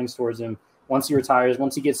ill feelings towards him, once he retires,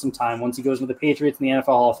 once he gets some time, once he goes into the Patriots in the NFL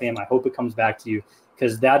Hall of Fame, I hope it comes back to you,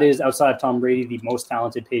 because that is, outside of Tom Brady, the most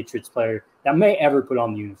talented Patriots player that may ever put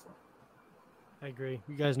on the uniform. I agree.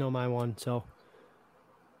 You guys know my one, so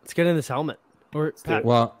let's get in this helmet.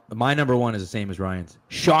 Well, my number 1 is the same as Ryan's.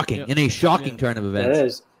 Shocking. In a shocking turn of events. It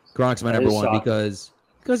is. Gronk's my number 1 because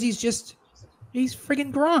he's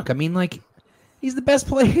freaking Gronk. I mean, like, he's the best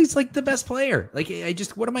player. He's like the best player. Like,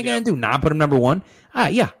 what am I going to do? Not put him number 1?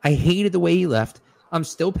 Yeah, I hated the way he left. I'm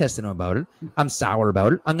still pissed at him about it. I'm sour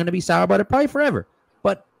about it. I'm going to be sour about it probably forever.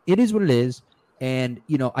 But it is what it is. And,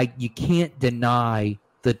 you can't deny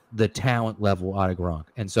the talent level out of Gronk.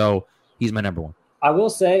 And so he's my number 1. I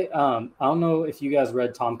will say, I don't know if you guys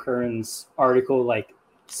read Tom Curran's article, like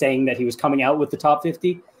saying that he was coming out with the top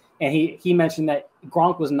 50. And he mentioned that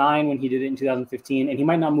Gronk was 9 when he did it in 2015, and he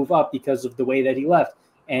might not move up because of the way that he left.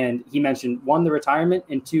 And he mentioned 1, the retirement,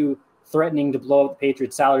 and 2, threatening to blow up the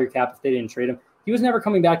Patriots salary cap if they didn't trade him. He was never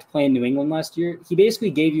coming back to play in New England last year. He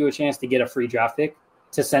basically gave you a chance to get a free draft pick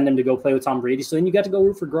to send him to go play with Tom Brady. So then you got to go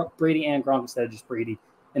root for Brady and Gronk instead of just Brady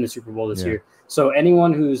in the Super Bowl this year. So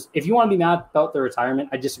anyone if you want to be mad about the retirement,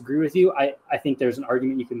 I disagree with you. I think there's an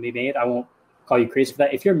argument you can be made. I won't call you crazy for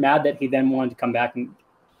that. If you're mad that he then wanted to come back and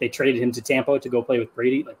they traded him to Tampa to go play with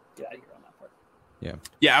Brady, like, get out of here on that part.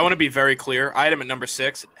 Yeah, I want to be very clear. I had him at number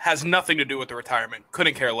 6. Has nothing to do with the retirement.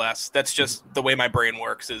 Couldn't care less. That's just the way my brain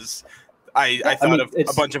works. Is I thought of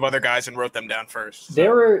a bunch of other guys and wrote them down first.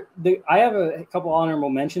 So. I have a couple honorable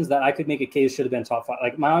mentions that I could make a case should have been top 5.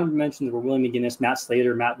 Like my honorable mentions were Willie McGinnis, Matt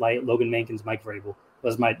Slater, Matt Light, Logan Mankins, Mike Vrabel.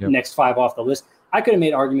 Was my next 5 off the list. I could have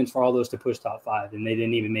made arguments for all those to push top 5, and they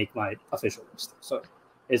didn't even make my official list. So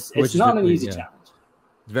it's not an easy challenge.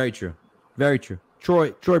 Very true. Very true.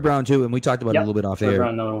 Troy Brown too, and we talked about it a little bit off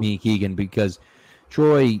air, me and Keegan, because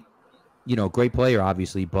Troy, great player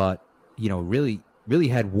obviously, but really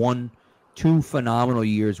had 2 phenomenal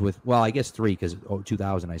years with, well, I guess 3 because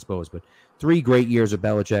 2000 I suppose, but 3 great years of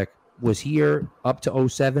Belichick. Was here up to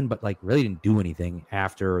 07, but really didn't do anything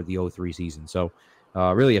after the 03 season. So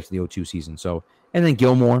really after the 02 season. So and then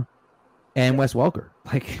Gilmore and Wes Welker.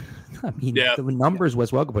 The numbers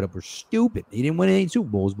Wes Welker put up were stupid. He didn't win any Super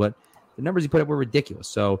Bowls, but the numbers he put up were ridiculous.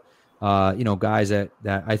 So guys that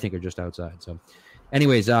I think are just outside. So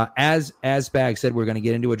anyways, as Spags said, we're going to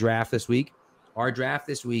get into a draft this week. Our draft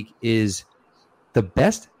this week is the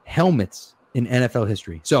best helmets in NFL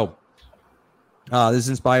history. So this is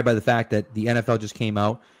inspired by the fact that the NFL just came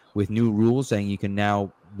out with new rules saying you can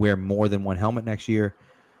now wear more than one helmet next year,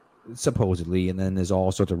 supposedly, and then there's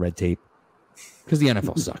all sorts of red tape because the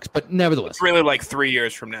NFL sucks. But nevertheless, it's really 3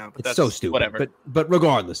 years from now. But it's so stupid. Whatever. But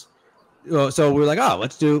regardless, so we're like,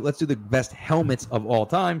 let's do the best helmets of all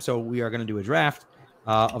time. So we are going to do a draft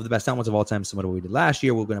of the best helmets of all time, similar to what we did last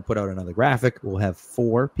year. We're going to put out another graphic. We'll have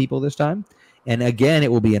 4 people this time, and again,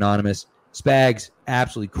 it will be anonymous. Spags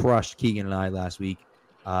absolutely crushed Keegan and I last week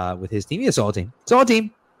with his team. He had a solid team. Solid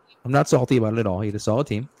team. I'm not salty about it at all. He had a solid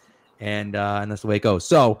team, and that's the way it goes.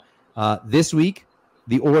 So this week,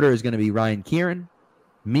 the order is going to be Ryan Kieran,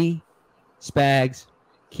 me, Spags,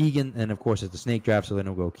 Keegan, and of course it's the snake draft. So then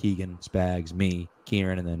we'll go Keegan, Spags, me,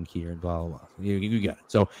 Kieran, and then Kieran. Blah blah blah. You got it.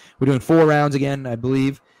 So we're doing 4 rounds again, I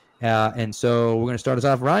believe, and so we're going to start us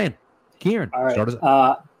off. Ryan, Kieran, all right. Start us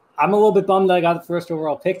off. I'm a little bit bummed that I got the first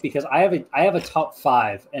overall pick because I have a top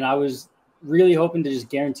 5, and I was really hoping to just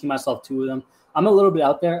guarantee myself 2 of them. I'm a little bit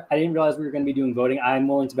out there. I didn't realize we were going to be doing voting. I'm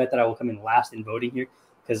willing to bet that I will come in last in voting here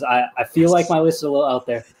because I feel like my list is a little out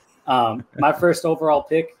there. My first overall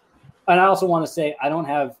pick, and I also want to say I don't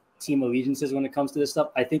have team allegiances when it comes to this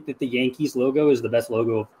stuff. I think that the Yankees logo is the best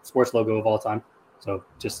sports logo of all time. So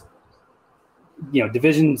just,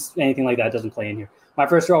 divisions, anything like that doesn't play in here. My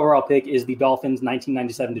first overall pick is the Dolphins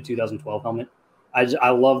 1997 to 2012 helmet. I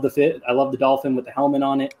love the fit. I love the Dolphin with the helmet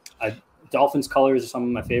on it. Dolphins colors are some of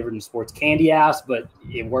my favorite in sports. Candy ass, but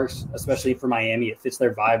it works, especially for Miami. It fits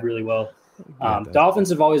their vibe really well. Dolphins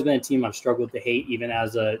have always been a team I've struggled to hate, even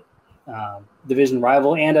as a division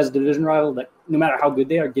rival and as a division rival. That no matter how good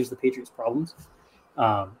they are, gives the Patriots problems.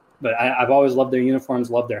 But I've always loved their uniforms,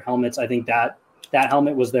 loved their helmets. I think that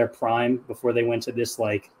helmet was their prime before they went to this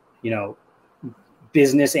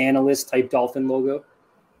business analyst type Dolphin logo.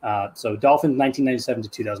 So Dolphins 1997 to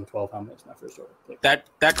 2012 helmet is my first overall pick.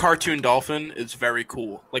 That cartoon Dolphin is very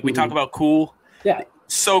cool. We talk about cool. Yeah.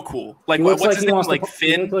 So cool. What's his name?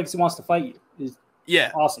 Finn? He looks like he wants to fight you.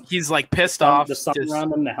 Awesome. He's pissed off. The sun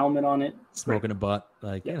around him, the helmet on it. Smoking a butt.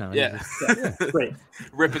 Yeah. Great.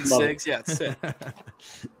 Ripping cigs. Yeah, it's sick.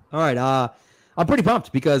 All right. I'm pretty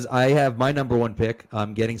pumped because I have my number 1 pick.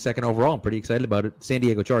 I'm getting 2nd overall. I'm pretty excited about it. San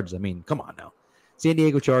Diego Chargers. I mean, come on now. San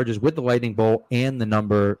Diego Chargers with the lightning bolt and the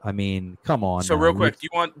number. I mean, come on. So real quick, do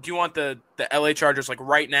you want the LA Chargers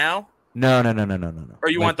right now? No. Or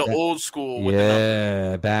you want the old school? With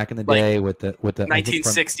the back in the day with the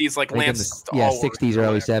 1960s, Lance. 60s,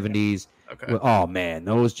 early 70s. Okay. Oh man,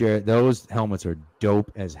 those helmets are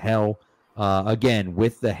dope as hell. Again,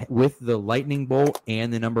 with the lightning bolt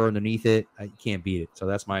and the number underneath it, you can't beat it. So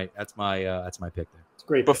that's my pick there. It's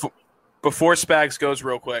great. Before Spags goes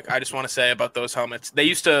real quick, I just want to say about those helmets.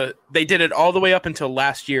 They did it all the way up until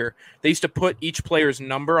last year. They used to put each player's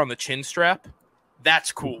number on the chin strap.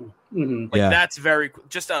 That's cool. Mm-hmm. That's very cool.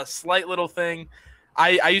 Just a slight little thing.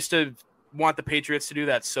 I used to want the Patriots to do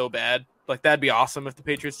that so bad. That'd be awesome if the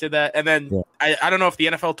Patriots did that. And then I don't know if the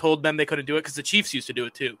NFL told them they couldn't do it because the Chiefs used to do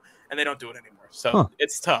it too, and they don't do it anymore. So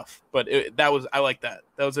It's tough. But I like that.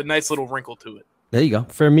 That was a nice little wrinkle to it. There you go.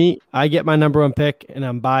 For me, I get my number 1 pick, and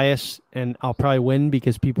I'm biased, and I'll probably win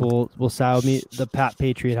because people will side with me. The Pat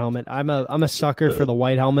Patriot helmet. I'm a sucker for the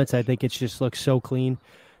white helmets. I think it just looks so clean.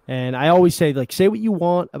 And I always say, say what you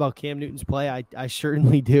want about Cam Newton's play. I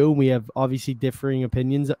certainly do. We have obviously differing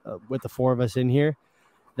opinions with the 4 of us in here.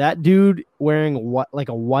 That dude wearing a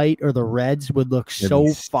white or the reds would look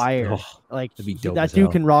so fire. That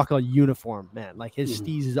dude can rock a uniform, man. His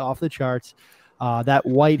steez is off the charts. That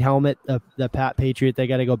white helmet, the Pat Patriot, they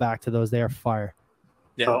got to go back to those. They are fire.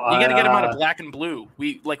 Yeah, so you got to get him out of black and blue.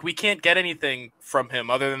 We can't get anything from him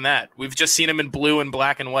other than that. We've just seen him in blue and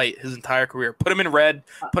black and white his entire career. Put him in red,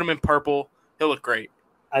 put him in purple. He'll look great.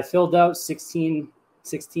 I filled out 16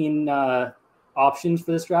 options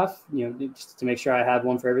for this draft, just to make sure I had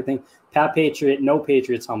one for everything. Pat Patriot, no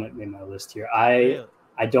Patriots helmet made my list here.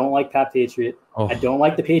 I don't like Pat Patriot. Oh. I don't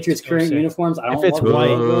like the Patriots' current uniforms. I don't. If it's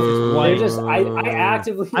white,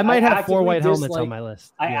 I might have 4 white helmets on my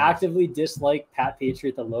list. I actively dislike Pat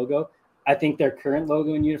Patriot, the logo. I think their current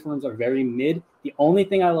logo and uniforms are very mid. The only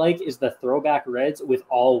thing I like is the throwback reds with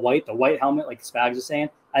all white, the white helmet, like Spags is saying.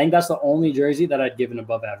 I think that's the only jersey that I'd give an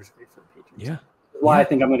above average grade for the Patriots. Yeah. That's why I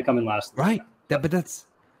think I'm going to come in last. Right. But that's.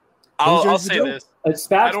 I'll say this.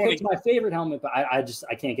 Spags picked my favorite helmet, but I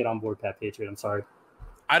can't get on board Pat Patriot. I'm sorry.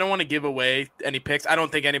 I don't want to give away any picks. I don't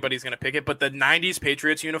think anybody's going to pick it, but the 90s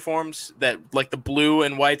Patriots uniforms that like the blue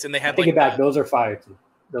and whites, and they had take it back. Those are fire too.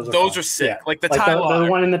 Those are sick. Yeah. Like the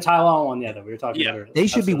one in the Tylon one, that we were talking about earlier. They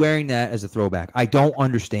should be wearing that as a throwback. I don't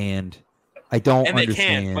understand. And they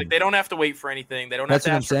can't. Like they don't have to wait for anything. They don't have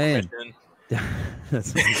to ask for permission.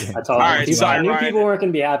 That's what I'm saying. That's all. I knew people weren't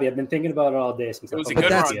going to be happy. I've been thinking about it all day since. It was a good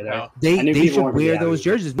run. They should wear those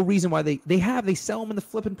jerseys. No reason why they sell them in the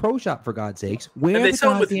flipping pro shop, for God's sakes. Wear they the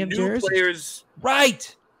sell them with new jerseys. Players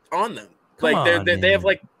right on them. They have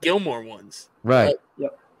like Gilmore ones. Right.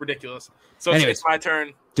 Yep. Ridiculous. So it's my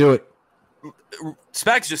turn. Do it.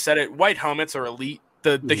 Spags just said it. White helmets are elite.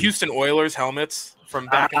 The Houston Oilers helmets from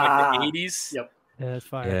back in the 80s. Yep. Yeah, that's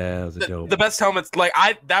fire. Yeah, that was a dope. The best helmets,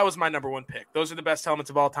 that was my number one pick. Those are the best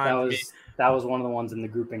helmets of all time. That was one of the ones in the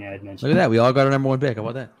grouping I had mentioned. Look at that. We all got our number one pick. How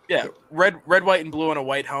about that? Yeah. Red, white, and blue on a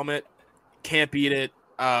white helmet. Can't beat it.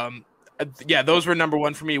 Those were number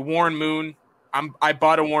one for me. Warren Moon. I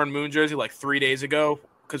bought a Warren Moon jersey like 3 days ago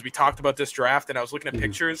because we talked about this draft, and I was looking at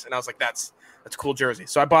pictures, and I was like, that's a cool jersey.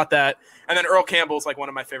 So I bought that. And then Earl Campbell's like one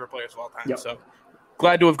of my favorite players of all time. Yep. So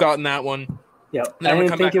glad to have gotten that one. Yeah, I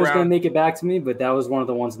didn't think it was going to make it back to me, but that was one of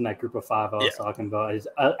the ones in that group of 5 I was talking about. It's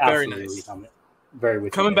absolutely nice. Very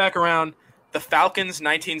with coming back around. The Falcons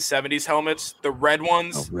 1970s helmets, the red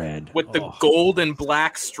ones, with the gold and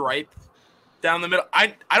black stripe down the middle.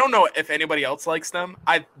 I don't know if anybody else likes them.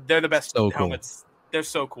 They're the best helmets. Cool. They're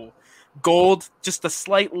so cool. Gold, just a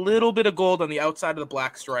slight little bit of gold on the outside of the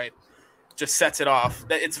black stripe, just sets it off.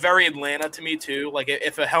 It's very Atlanta to me too. Like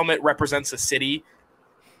if a helmet represents a city.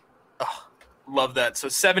 Love that. So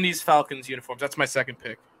 70s Falcons uniforms. That's my second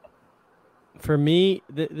pick. For me,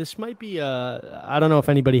 this might be I don't know if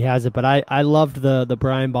anybody has it, but I loved the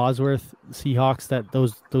Brian Bosworth Seahawks, that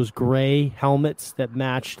those gray helmets that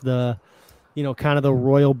matched the kind of the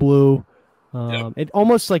royal blue. It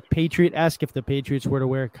almost like Patriot-esque if the Patriots were to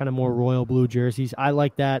wear kind of more royal blue jerseys. I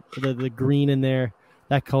like that. The green in there,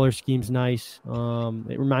 that color scheme's nice.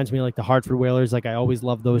 It reminds me of like the Hartford Whalers. Like I always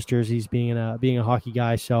loved those jerseys being a hockey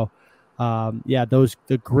guy. So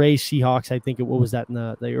the gray Seahawks, I think what was that in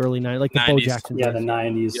the early 90s, like the 90s. Bo Jackson. Yeah, the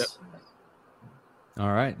 90s. Yep.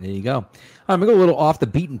 All right, there you go. I'm going to go a little off the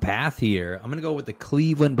beaten path here. I'm going to go with the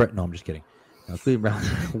Cleveland Browns. No, I'm just kidding. No, Cleveland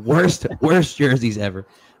Browns, worst jerseys ever.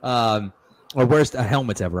 Or worst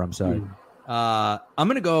helmets ever, I'm sorry. I'm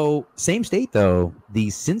going to go, same state though,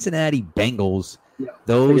 the Cincinnati Bengals. Yeah,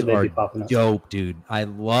 those are dope, dude. I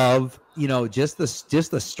love, just the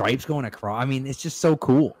stripes going across. I mean, it's just so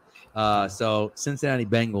cool. So Cincinnati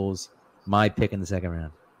Bengals, my pick in the second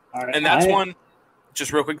round. All right. And that's one,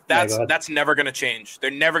 just real quick, that's never going to change.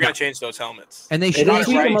 They're never going to change those helmets. And they should tweak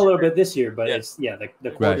them a little bit this year, but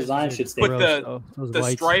the core design should stay. Put the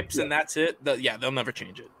stripes and that's it. They'll never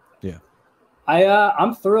change it. Yeah.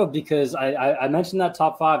 I'm thrilled because I mentioned that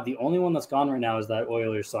top 5. The only one that's gone right now is that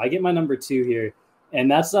Oilers. So I get my number 2 here. And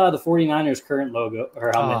that's the 49ers current logo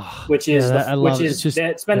or helmet, which is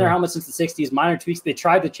it's been their helmet since the 60s. Minor tweaks. They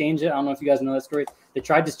tried to change it. I don't know if you guys know that story. They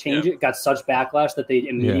tried to change it, got such backlash that they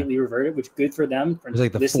immediately reverted, which good for them. It was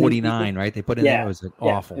like the 49, right? They put in there. It was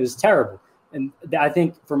awful. It was terrible. And I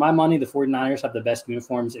think for my money, the 49ers have the best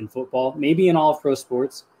uniforms in football, maybe in all of pro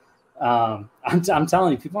sports. I'm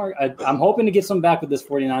telling you, people are. I'm hoping to get some back with this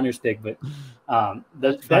 49ers pick, but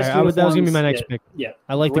the best that was going to be my next pick. Yeah,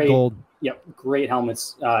 I like the gold. Yep, great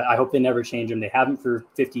helmets. I hope they never change them. They haven't for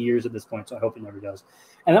 50 years at this point, so I hope it never does.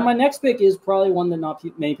 And then my next pick is probably one that not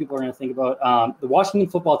many people are going to think about. The Washington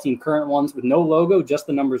football team, current ones with no logo, just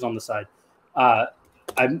the numbers on the side. I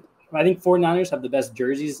think 49ers have the best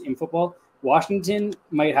jerseys in football. Washington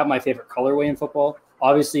might have my favorite colorway in football.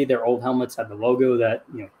 Obviously, their old helmets had the logo that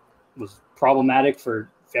was problematic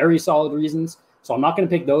for very solid reasons. So I'm not going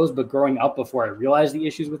to pick those, but growing up before I realized the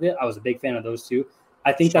issues with it, I was a big fan of those too.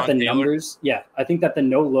 I think that the numbers, I think that the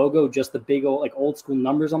no logo, just the big old school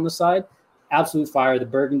numbers on the side, absolute fire. The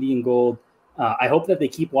burgundy and gold. I hope that they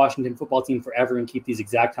keep Washington football team forever and keep these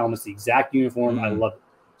exact helmets, the exact uniform. I love it.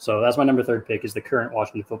 So that's my number 3 pick is the current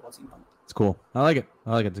Washington football team helmet. It's cool. I like it.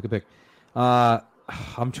 It's a good pick.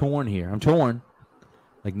 I'm torn here.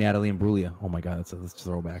 Like Natalie Imbruglia. Oh my God, that's a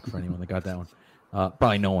throwback for anyone that got that one.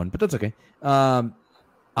 Probably no one, but that's okay. I'm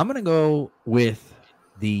gonna go with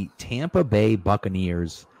the Tampa Bay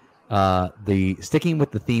Buccaneers. Sticking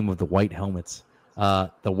with the theme of the white helmets.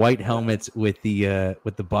 The white helmets with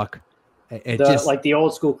the buck. Like the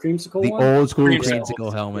old school creamsicle one? The old school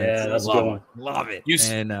creamsicle helmet. Yeah, that's a good one. Love it. You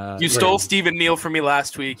stole Stephen Neal from me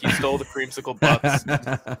last week. You stole the creamsicle bucks.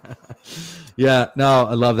 Yeah, no,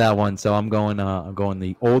 I love that one. So I'm going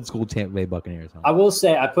the old school Tampa Bay Buccaneers helmet. I will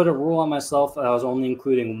say I put a rule on myself that I was only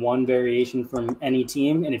including one variation from any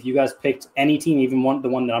team. And if you guys picked any team, even the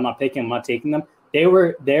one that I'm not picking, I'm not taking them.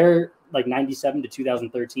 Their like 97 to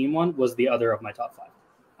 2013 one was the other of my top 5.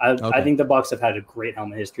 I think the Bucs have had a great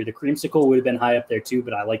helmet history. The creamsicle would have been high up there too,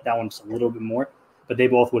 but I like that one just a little bit more. But they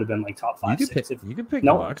both would have been like top 5, 6. You could pick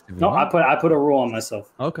no, the Bucs. No, I put a rule on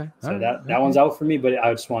myself. Okay, so that one's out for me. But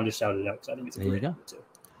I just wanted to shout it out because I think it's a great helmet too.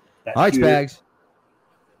 All right, Spags.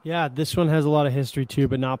 Yeah, this one has a lot of history too,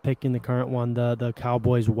 but not picking the current one, the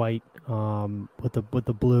Cowboys white with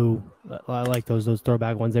the blue. I like those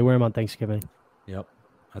throwback ones. They wear them on Thanksgiving. Yep,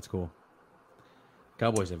 that's cool.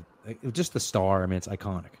 Cowboys have just the star. I mean, it's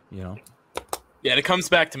iconic, you know. Yeah, it comes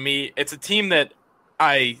back to me. It's a team that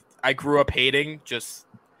I grew up hating, just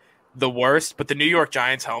the worst. But the New York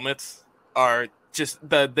Giants helmets are just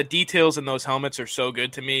the details in those helmets are so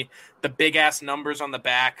good to me. The big ass numbers on the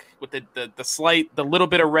back with the little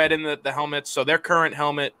bit of red in the helmets. So their current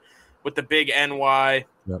helmet with the big NY,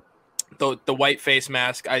 yep. the white face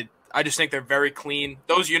mask. I just think they're very clean.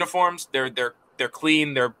 Those uniforms, they're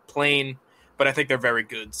clean, they're plain. But I think they're very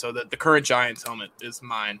good. So the current Giants helmet is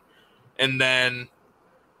mine. And then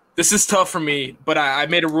this is tough for me, but I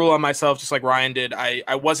made a rule on myself just like Ryan did. I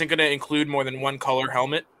wasn't going to include more than one color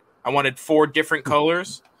helmet. I wanted 4 different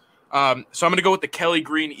colors. So I'm going to go with the Kelly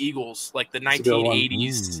Green Eagles, like the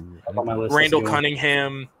 1980s. Randall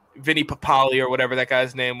Cunningham, Vinny Papali, or whatever that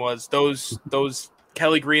guy's name was. Those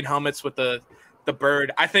Kelly Green helmets with the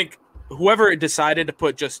bird. I think whoever decided to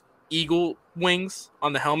put just eagle wings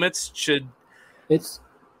on the helmets should – it's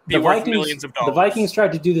be worth millions of dollars. The Vikings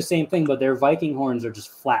tried to do the same thing, but their Viking horns are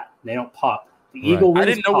just flat. They don't pop. The Eagle wings I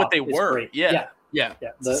didn't know what they it's were. Great. Yeah.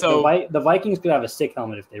 The Vikings could have a sick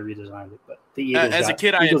helmet if they redesigned it, but the Eagles as a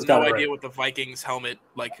kid, I had no idea what the Vikings helmet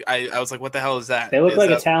like. I was like, what the hell is that? They look like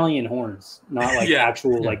Italian horns, not like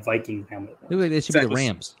actual like Viking helmet. They look like they should be the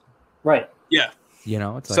Rams. Right. Yeah. You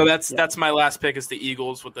know, it's so that's my last pick is the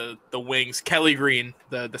Eagles with the wings. Kelly Green,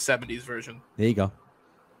 the 70s version. There you go.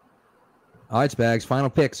 All right, Spags, final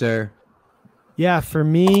pick, sir. Yeah, for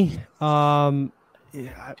me,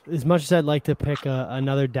 as much as I'd like to pick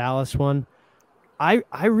another Dallas one, I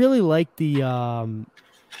really like the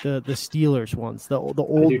Steelers ones, the old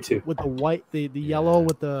with the white, the yellow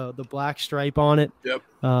with the black stripe on it. Yep.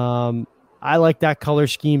 I like that color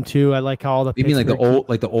scheme too. I like how all the you mean like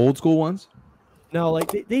the old school ones? No,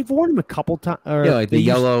 like they've worn them a couple times. Yeah, like the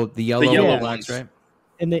yellow ones, right?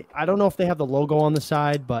 And I don't know if they have the logo on the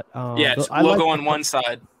side, but it's logo on one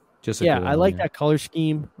side. I like that color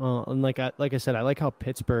scheme. And like I said, I like how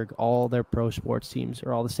Pittsburgh, all their pro sports teams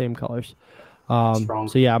are all the same colors.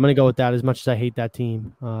 So yeah, I'm gonna go with that. As much as I hate that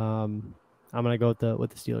team, I'm gonna go with the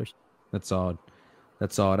Steelers. That's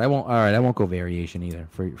solid. I won't go variation either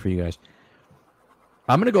for you guys.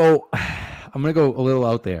 I'm gonna go a little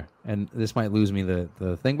out there, and this might lose me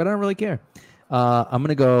the thing, but I don't really care. I'm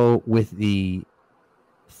gonna go with the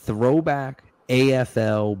throwback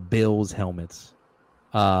AFL Bills helmets.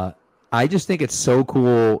 I just think it's so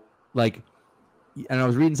cool. Like, and I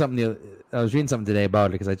was reading something today about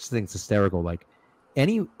it because I just think it's hysterical. Like,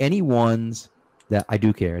 any ones that I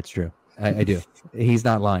do care. It's true. I do. He's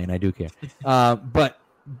not lying. I do care. But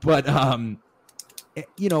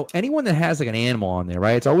you know, anyone that has like an animal on there,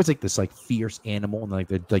 right? It's always like this like fierce animal and like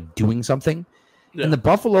they're like doing something. Yeah. And the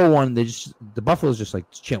Buffalo one, the Buffalo's just like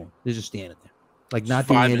chilling. They're just standing there, like not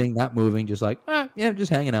doing anything, not moving, just like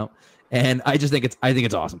just hanging out. And I think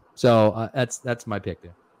it's awesome. So that's my pick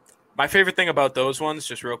there. My favorite thing about those ones,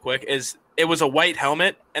 just real quick, is it was a white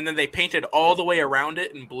helmet, and then they painted all the way around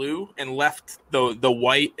it in blue and left the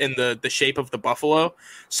white in the shape of the buffalo.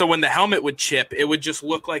 So when the helmet would chip, it would just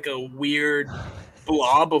look like a weird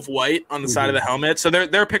blob of white on the side of the helmet. So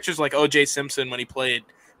there are pictures like O.J. Simpson when he played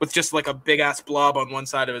with just like a big-ass blob on one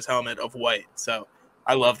side of his helmet of white. So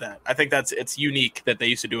I love that. I think it's unique that they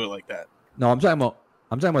used to do it like that. No, I'm talking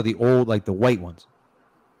about the old, like the white ones.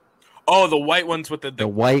 Oh, the white ones with the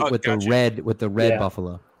white with the red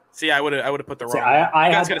buffalo. See, I would have put the wrong.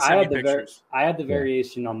 I had the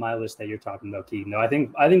variation on my list that you're talking about, Keegan. No, I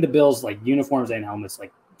think the Bills like uniforms and helmets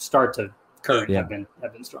like start to current have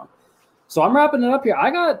been strong. So I'm wrapping it up here. I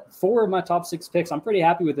got 4 of my top 6 picks. I'm pretty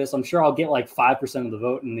happy with this. I'm sure I'll get like 5% of the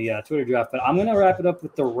vote in the Twitter draft, but I'm going to wrap it up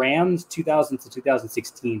with the Rams 2000 to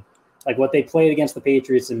 2016, like what they played against the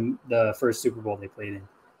Patriots in the first Super Bowl they played in.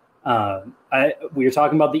 We were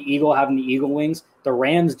talking about the eagle having the eagle wings. The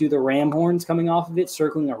Rams do the ram horns coming off of it,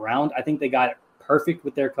 circling around. I think they got it perfect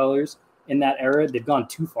with their colors in that era. They've gone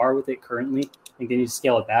too far with it currently. I think they need to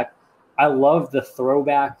scale it back. I love the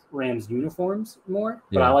throwback Rams uniforms more,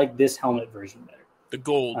 but I like this helmet version better. The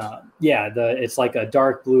gold. It's like a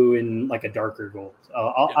dark blue and like a darker gold.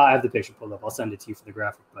 I have the picture pulled up. I'll send it to you for the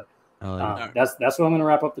graphic, but that's what I'm going to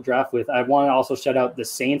wrap up the draft with. I want to also shout out the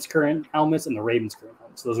Saints current helmets and the Ravens current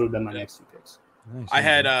helmets. Those would have been my next 2 picks. Nice. I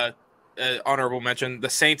had honorable mention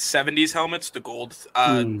the Saints 70s helmets, the gold.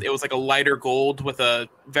 It was like a lighter gold with a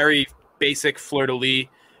very basic fleur-de-lis.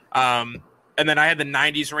 And then I had the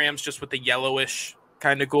 90s Rams just with the yellowish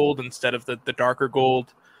kind of gold instead of the darker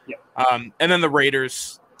gold. Yep. And then the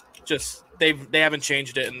Raiders, just they haven't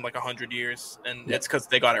changed it in like 100 years, and it's because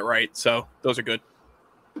they got it right. So those are good.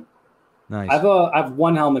 Nice. I have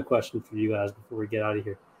one helmet question for you guys before we get out of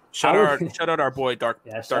here. Shout out our boy Dark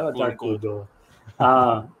Blue and Gold.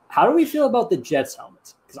 How do we feel about the Jets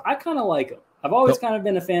helmets? Because I kind of like them. I've always kind of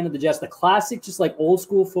been a fan of the Jets, the classic, just like old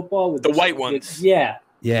school football with the white ones.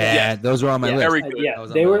 Yeah, those were on my list. Very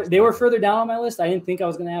good. They were further down on my list. I didn't think I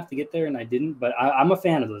was going to have to get there, and I didn't. But I'm a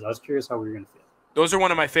fan of those. I was curious how we were going to feel. Those are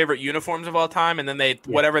one of my favorite uniforms of all time, and then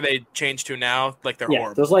whatever they change to now, like they're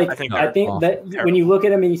horrible. Those I think that when you look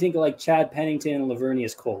at them and you think of like Chad Pennington and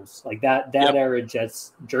Lavernius Coles, like that era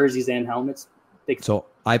Jets jerseys and helmets. So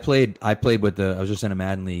I played with I was just in a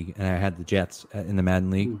Madden league, and I had the Jets in the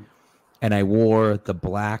Madden league, and I wore the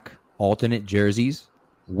black alternate jerseys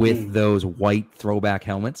with those white throwback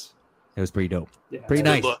helmets. It was pretty dope. Yeah, pretty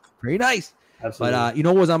nice. Pretty nice. Absolutely. But you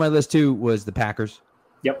know what was on my list too was the Packers.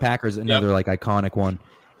 Yep. Packers, another like iconic one.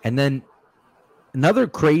 And then another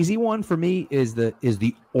crazy one for me is the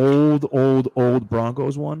old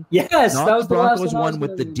Broncos one. Yes, not that was the Broncos one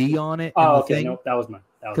with the D on it. Oh, okay. Nope, that was mine.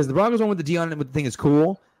 Because the Broncos one with the D on it with the thing is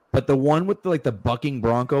cool, but the one with the bucking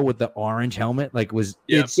Bronco with the orange helmet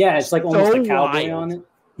it's like almost a cowboy on it.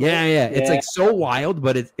 Yeah. It's like so wild,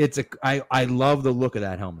 but I love the look of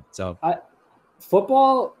that helmet. So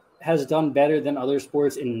football has done better than other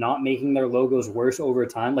sports in not making their logos worse over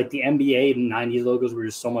time. Like the NBA and 90s logos were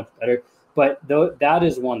just so much better. But that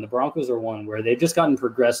is one. The Broncos are one where they've just gotten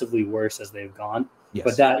progressively worse as they've gone. Yes.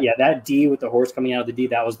 But that D with the horse coming out of the D,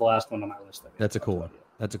 that was the last one on my list. That's a cool one.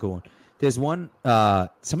 That's a cool one. There's one,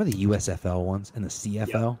 some of the USFL ones and the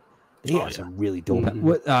CFL. They have some really dope.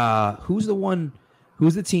 Who's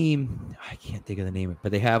the team? I can't think of the name,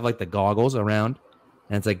 but they have like the goggles around.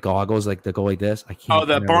 And it's like goggles, like they go like this. I can't. Oh,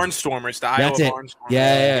 the Barnstormers, the Iowa Barnstormers.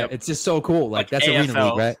 Yeah. Yep. It's just so cool. Like that's AFL. Arena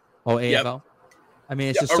League, right? Oh, AFL. Yep. I mean,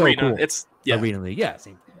 it's just Arena. So cool. It's Arena League. Yeah.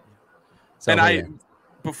 Same. So,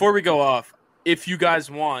 before we go off, if you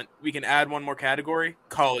guys want, we can add one more category: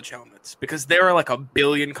 college helmets, because there are like a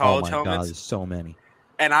billion college helmets. God, there's so many.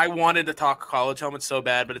 And I wanted to talk college helmets so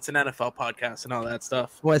bad, but it's an NFL podcast and all that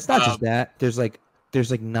stuff. Well, it's not just that. There's like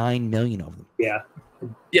 9 million of them.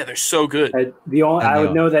 Yeah, they're so good. I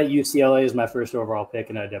would know that UCLA is my first overall pick,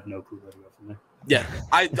 and I'd have no clue where to go from there. Yeah,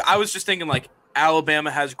 I was just thinking like Alabama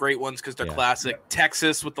has great ones because they're classic. Yeah.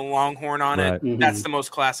 Texas with the Longhorn on it, that's the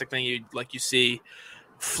most classic thing you see.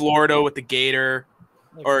 Florida with the Gator,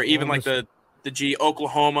 or even like the G.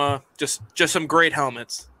 Oklahoma, just some great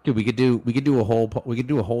helmets. Dude, we could do a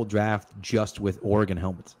whole draft just with Oregon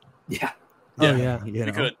helmets. Yeah. Oh yeah, we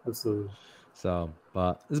could absolutely. So,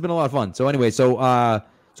 but this has been a lot of fun. So anyway, so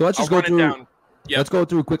let's just go through. Yep. Let's go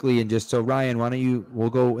through quickly and just so Ryan, why don't we'll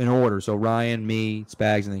go in order. So Ryan, me,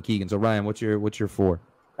 Spags, and then Keegan. So Ryan, what's your 4?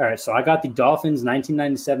 All right, so I got the Dolphins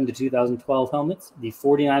 1997 to 2012 helmets, the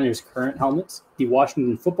 49ers current helmets, the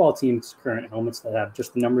Washington football team's current helmets that have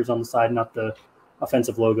just the numbers on the side, not the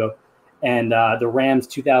offensive logo, and the Rams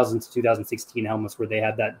 2000 to 2016 helmets where they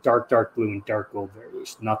had that dark blue and dark gold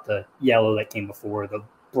variation, not the yellow that came before, the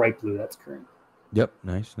bright blue that's current. Yep,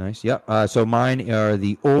 nice. Yep. So mine are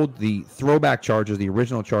the throwback Chargers, the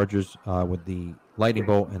original Chargers with the lightning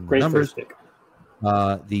bolt and the numbers.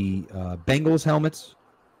 The Bengals helmets,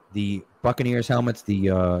 the Buccaneers helmets, the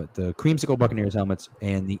creamsicle Buccaneers helmets,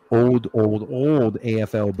 and the old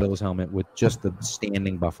AFL Bills helmet with just the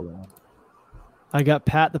standing buffalo on. I got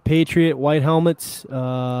Pat the Patriot white helmets,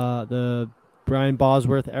 the Brian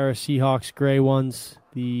Bosworth era Seahawks gray ones.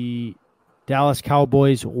 The Dallas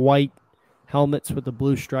Cowboys white helmets with the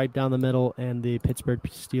blue stripe down the middle, and the Pittsburgh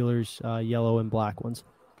Steelers yellow and black ones.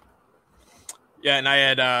 Yeah, and I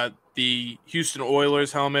had the Houston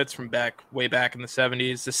Oilers helmets from way back in the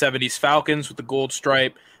 70s, the 70s Falcons with the gold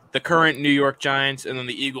stripe, the current New York Giants, and then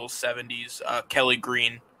the Eagles 70s Kelly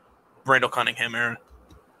Green, Randall Cunningham era.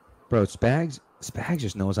 Bro, Spags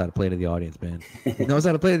just knows how to play to the audience, man. He knows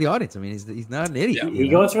how to play to the audience. I mean, he's not an idiot. He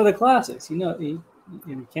goes for the classics. You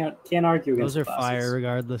can't argue against those are fire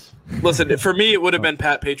regardless. Listen, for me, it would have been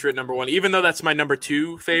Pat Patriot number 1. Even though that's my number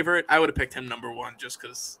 2 favorite, I would have picked him number 1 just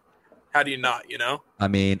because. How do you not? I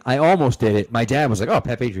mean, I almost did it. My dad was like, "Oh,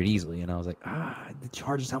 Pat Patriot easily," and I was like, the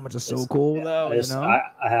Chargers helmets are so cool, though.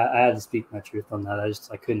 I had to speak my truth on that.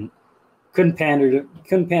 I couldn't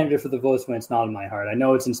pander for the votes when it's not in my heart. I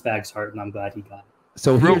know it's in Spag's heart, and I'm glad he got it.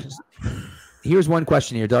 So here's one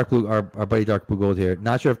question here. Dark Blue, our buddy Dark Blue Gold here.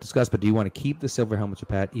 Not sure if discussed, but do you want to keep the silver helmets with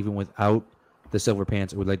Pat even without the silver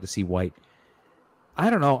pants, or would like to see white? I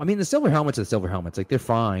don't know. I mean, the silver helmets are the silver helmets. Like, they're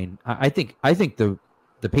fine. I think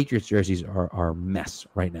the Patriots jerseys are a mess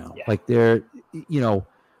right now. Yeah. Like, they're, you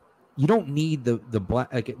don't need the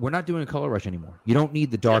black. Like, we're not doing a color rush anymore. You don't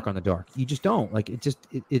need the dark on the dark. You just don't. Like, it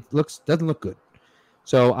doesn't look good.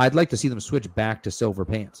 So I'd like to see them switch back to silver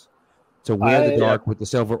pants. So wear the dark with the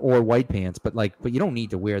silver or white pants, but you don't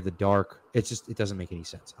need to wear the dark. It doesn't make any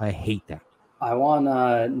sense. I hate that. I want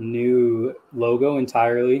a new logo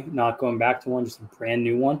entirely, not going back to one, just a brand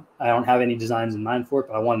new one. I don't have any designs in mind for it,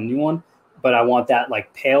 but I want a new one. But I want that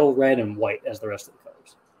like pale red and white as the rest of the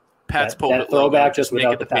colors. Pat's pulled that throwback just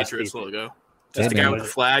without the Patriots logo. Just the guy with the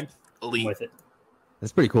flag, elite. With it.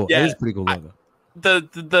 That's pretty cool. Yeah, it is a pretty cool logo.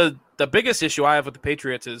 The biggest issue I have with the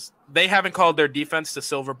Patriots is they haven't called their defense the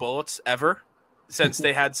Silver Bullets ever since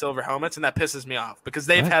they had silver helmets, and that pisses me off because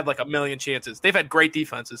they've had like a million chances. They've had great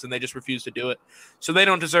defenses, and they just refuse to do it. So they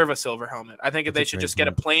don't deserve a silver helmet. I think they should just get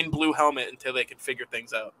a plain blue helmet until they can figure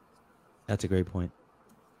things out. That's a great point.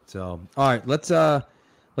 So, all right, let's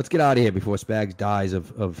get out of here before Spags dies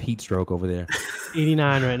of heat stroke over there.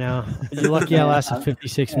 89 right now. You're lucky I lasted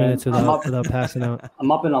 56 minutes without passing out.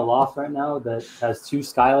 I'm up in a loft right now that has 2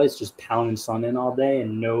 skylights just pounding sun in all day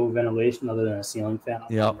and no ventilation other than a ceiling fan.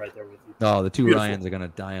 I'm right there with you. Oh, the 2 Beautiful. Ryans are going to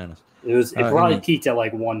die on us. It probably peaked at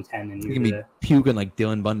like 110. And you can be puking like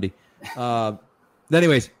Dylan Bundy.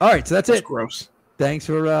 Anyways, all right, so that's it. Gross. Thanks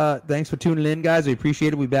for tuning in, guys. We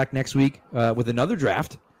appreciate it. We'll be back next week with another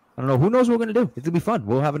draft. I don't know. Who knows what we're going to do? It's going to be fun.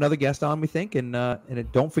 We'll have another guest on, we think. And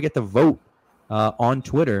don't forget to vote on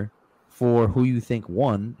Twitter for who you think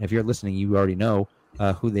won. If you're listening, you already know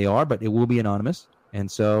who they are, but it will be anonymous.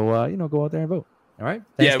 And so, go out there and vote. All right?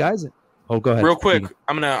 Thanks, guys. Oh, go ahead. Real quick,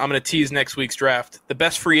 I'm gonna tease next week's draft. The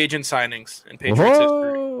best free agent signings in Patriots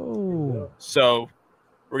history. So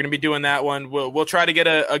we're going to be doing that one. We'll try to get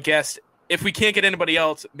a guest. If we can't get anybody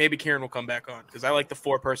else, maybe Kieran will come back on because I like the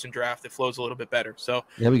 4-person draft. It flows a little bit better. So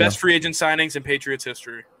best free agent signings in Patriots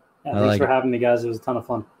history. Yeah, thanks for having me, guys. It was a ton of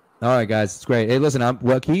fun. All right, guys. It's great. Hey, listen,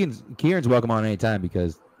 Kieran's welcome on anytime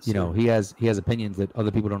because he has opinions that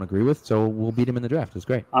other people don't agree with. So we'll beat him in the draft. It's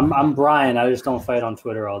great. I'm Brian. I just don't fight on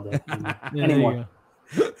Twitter all day anymore.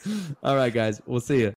 All right, guys. We'll see you.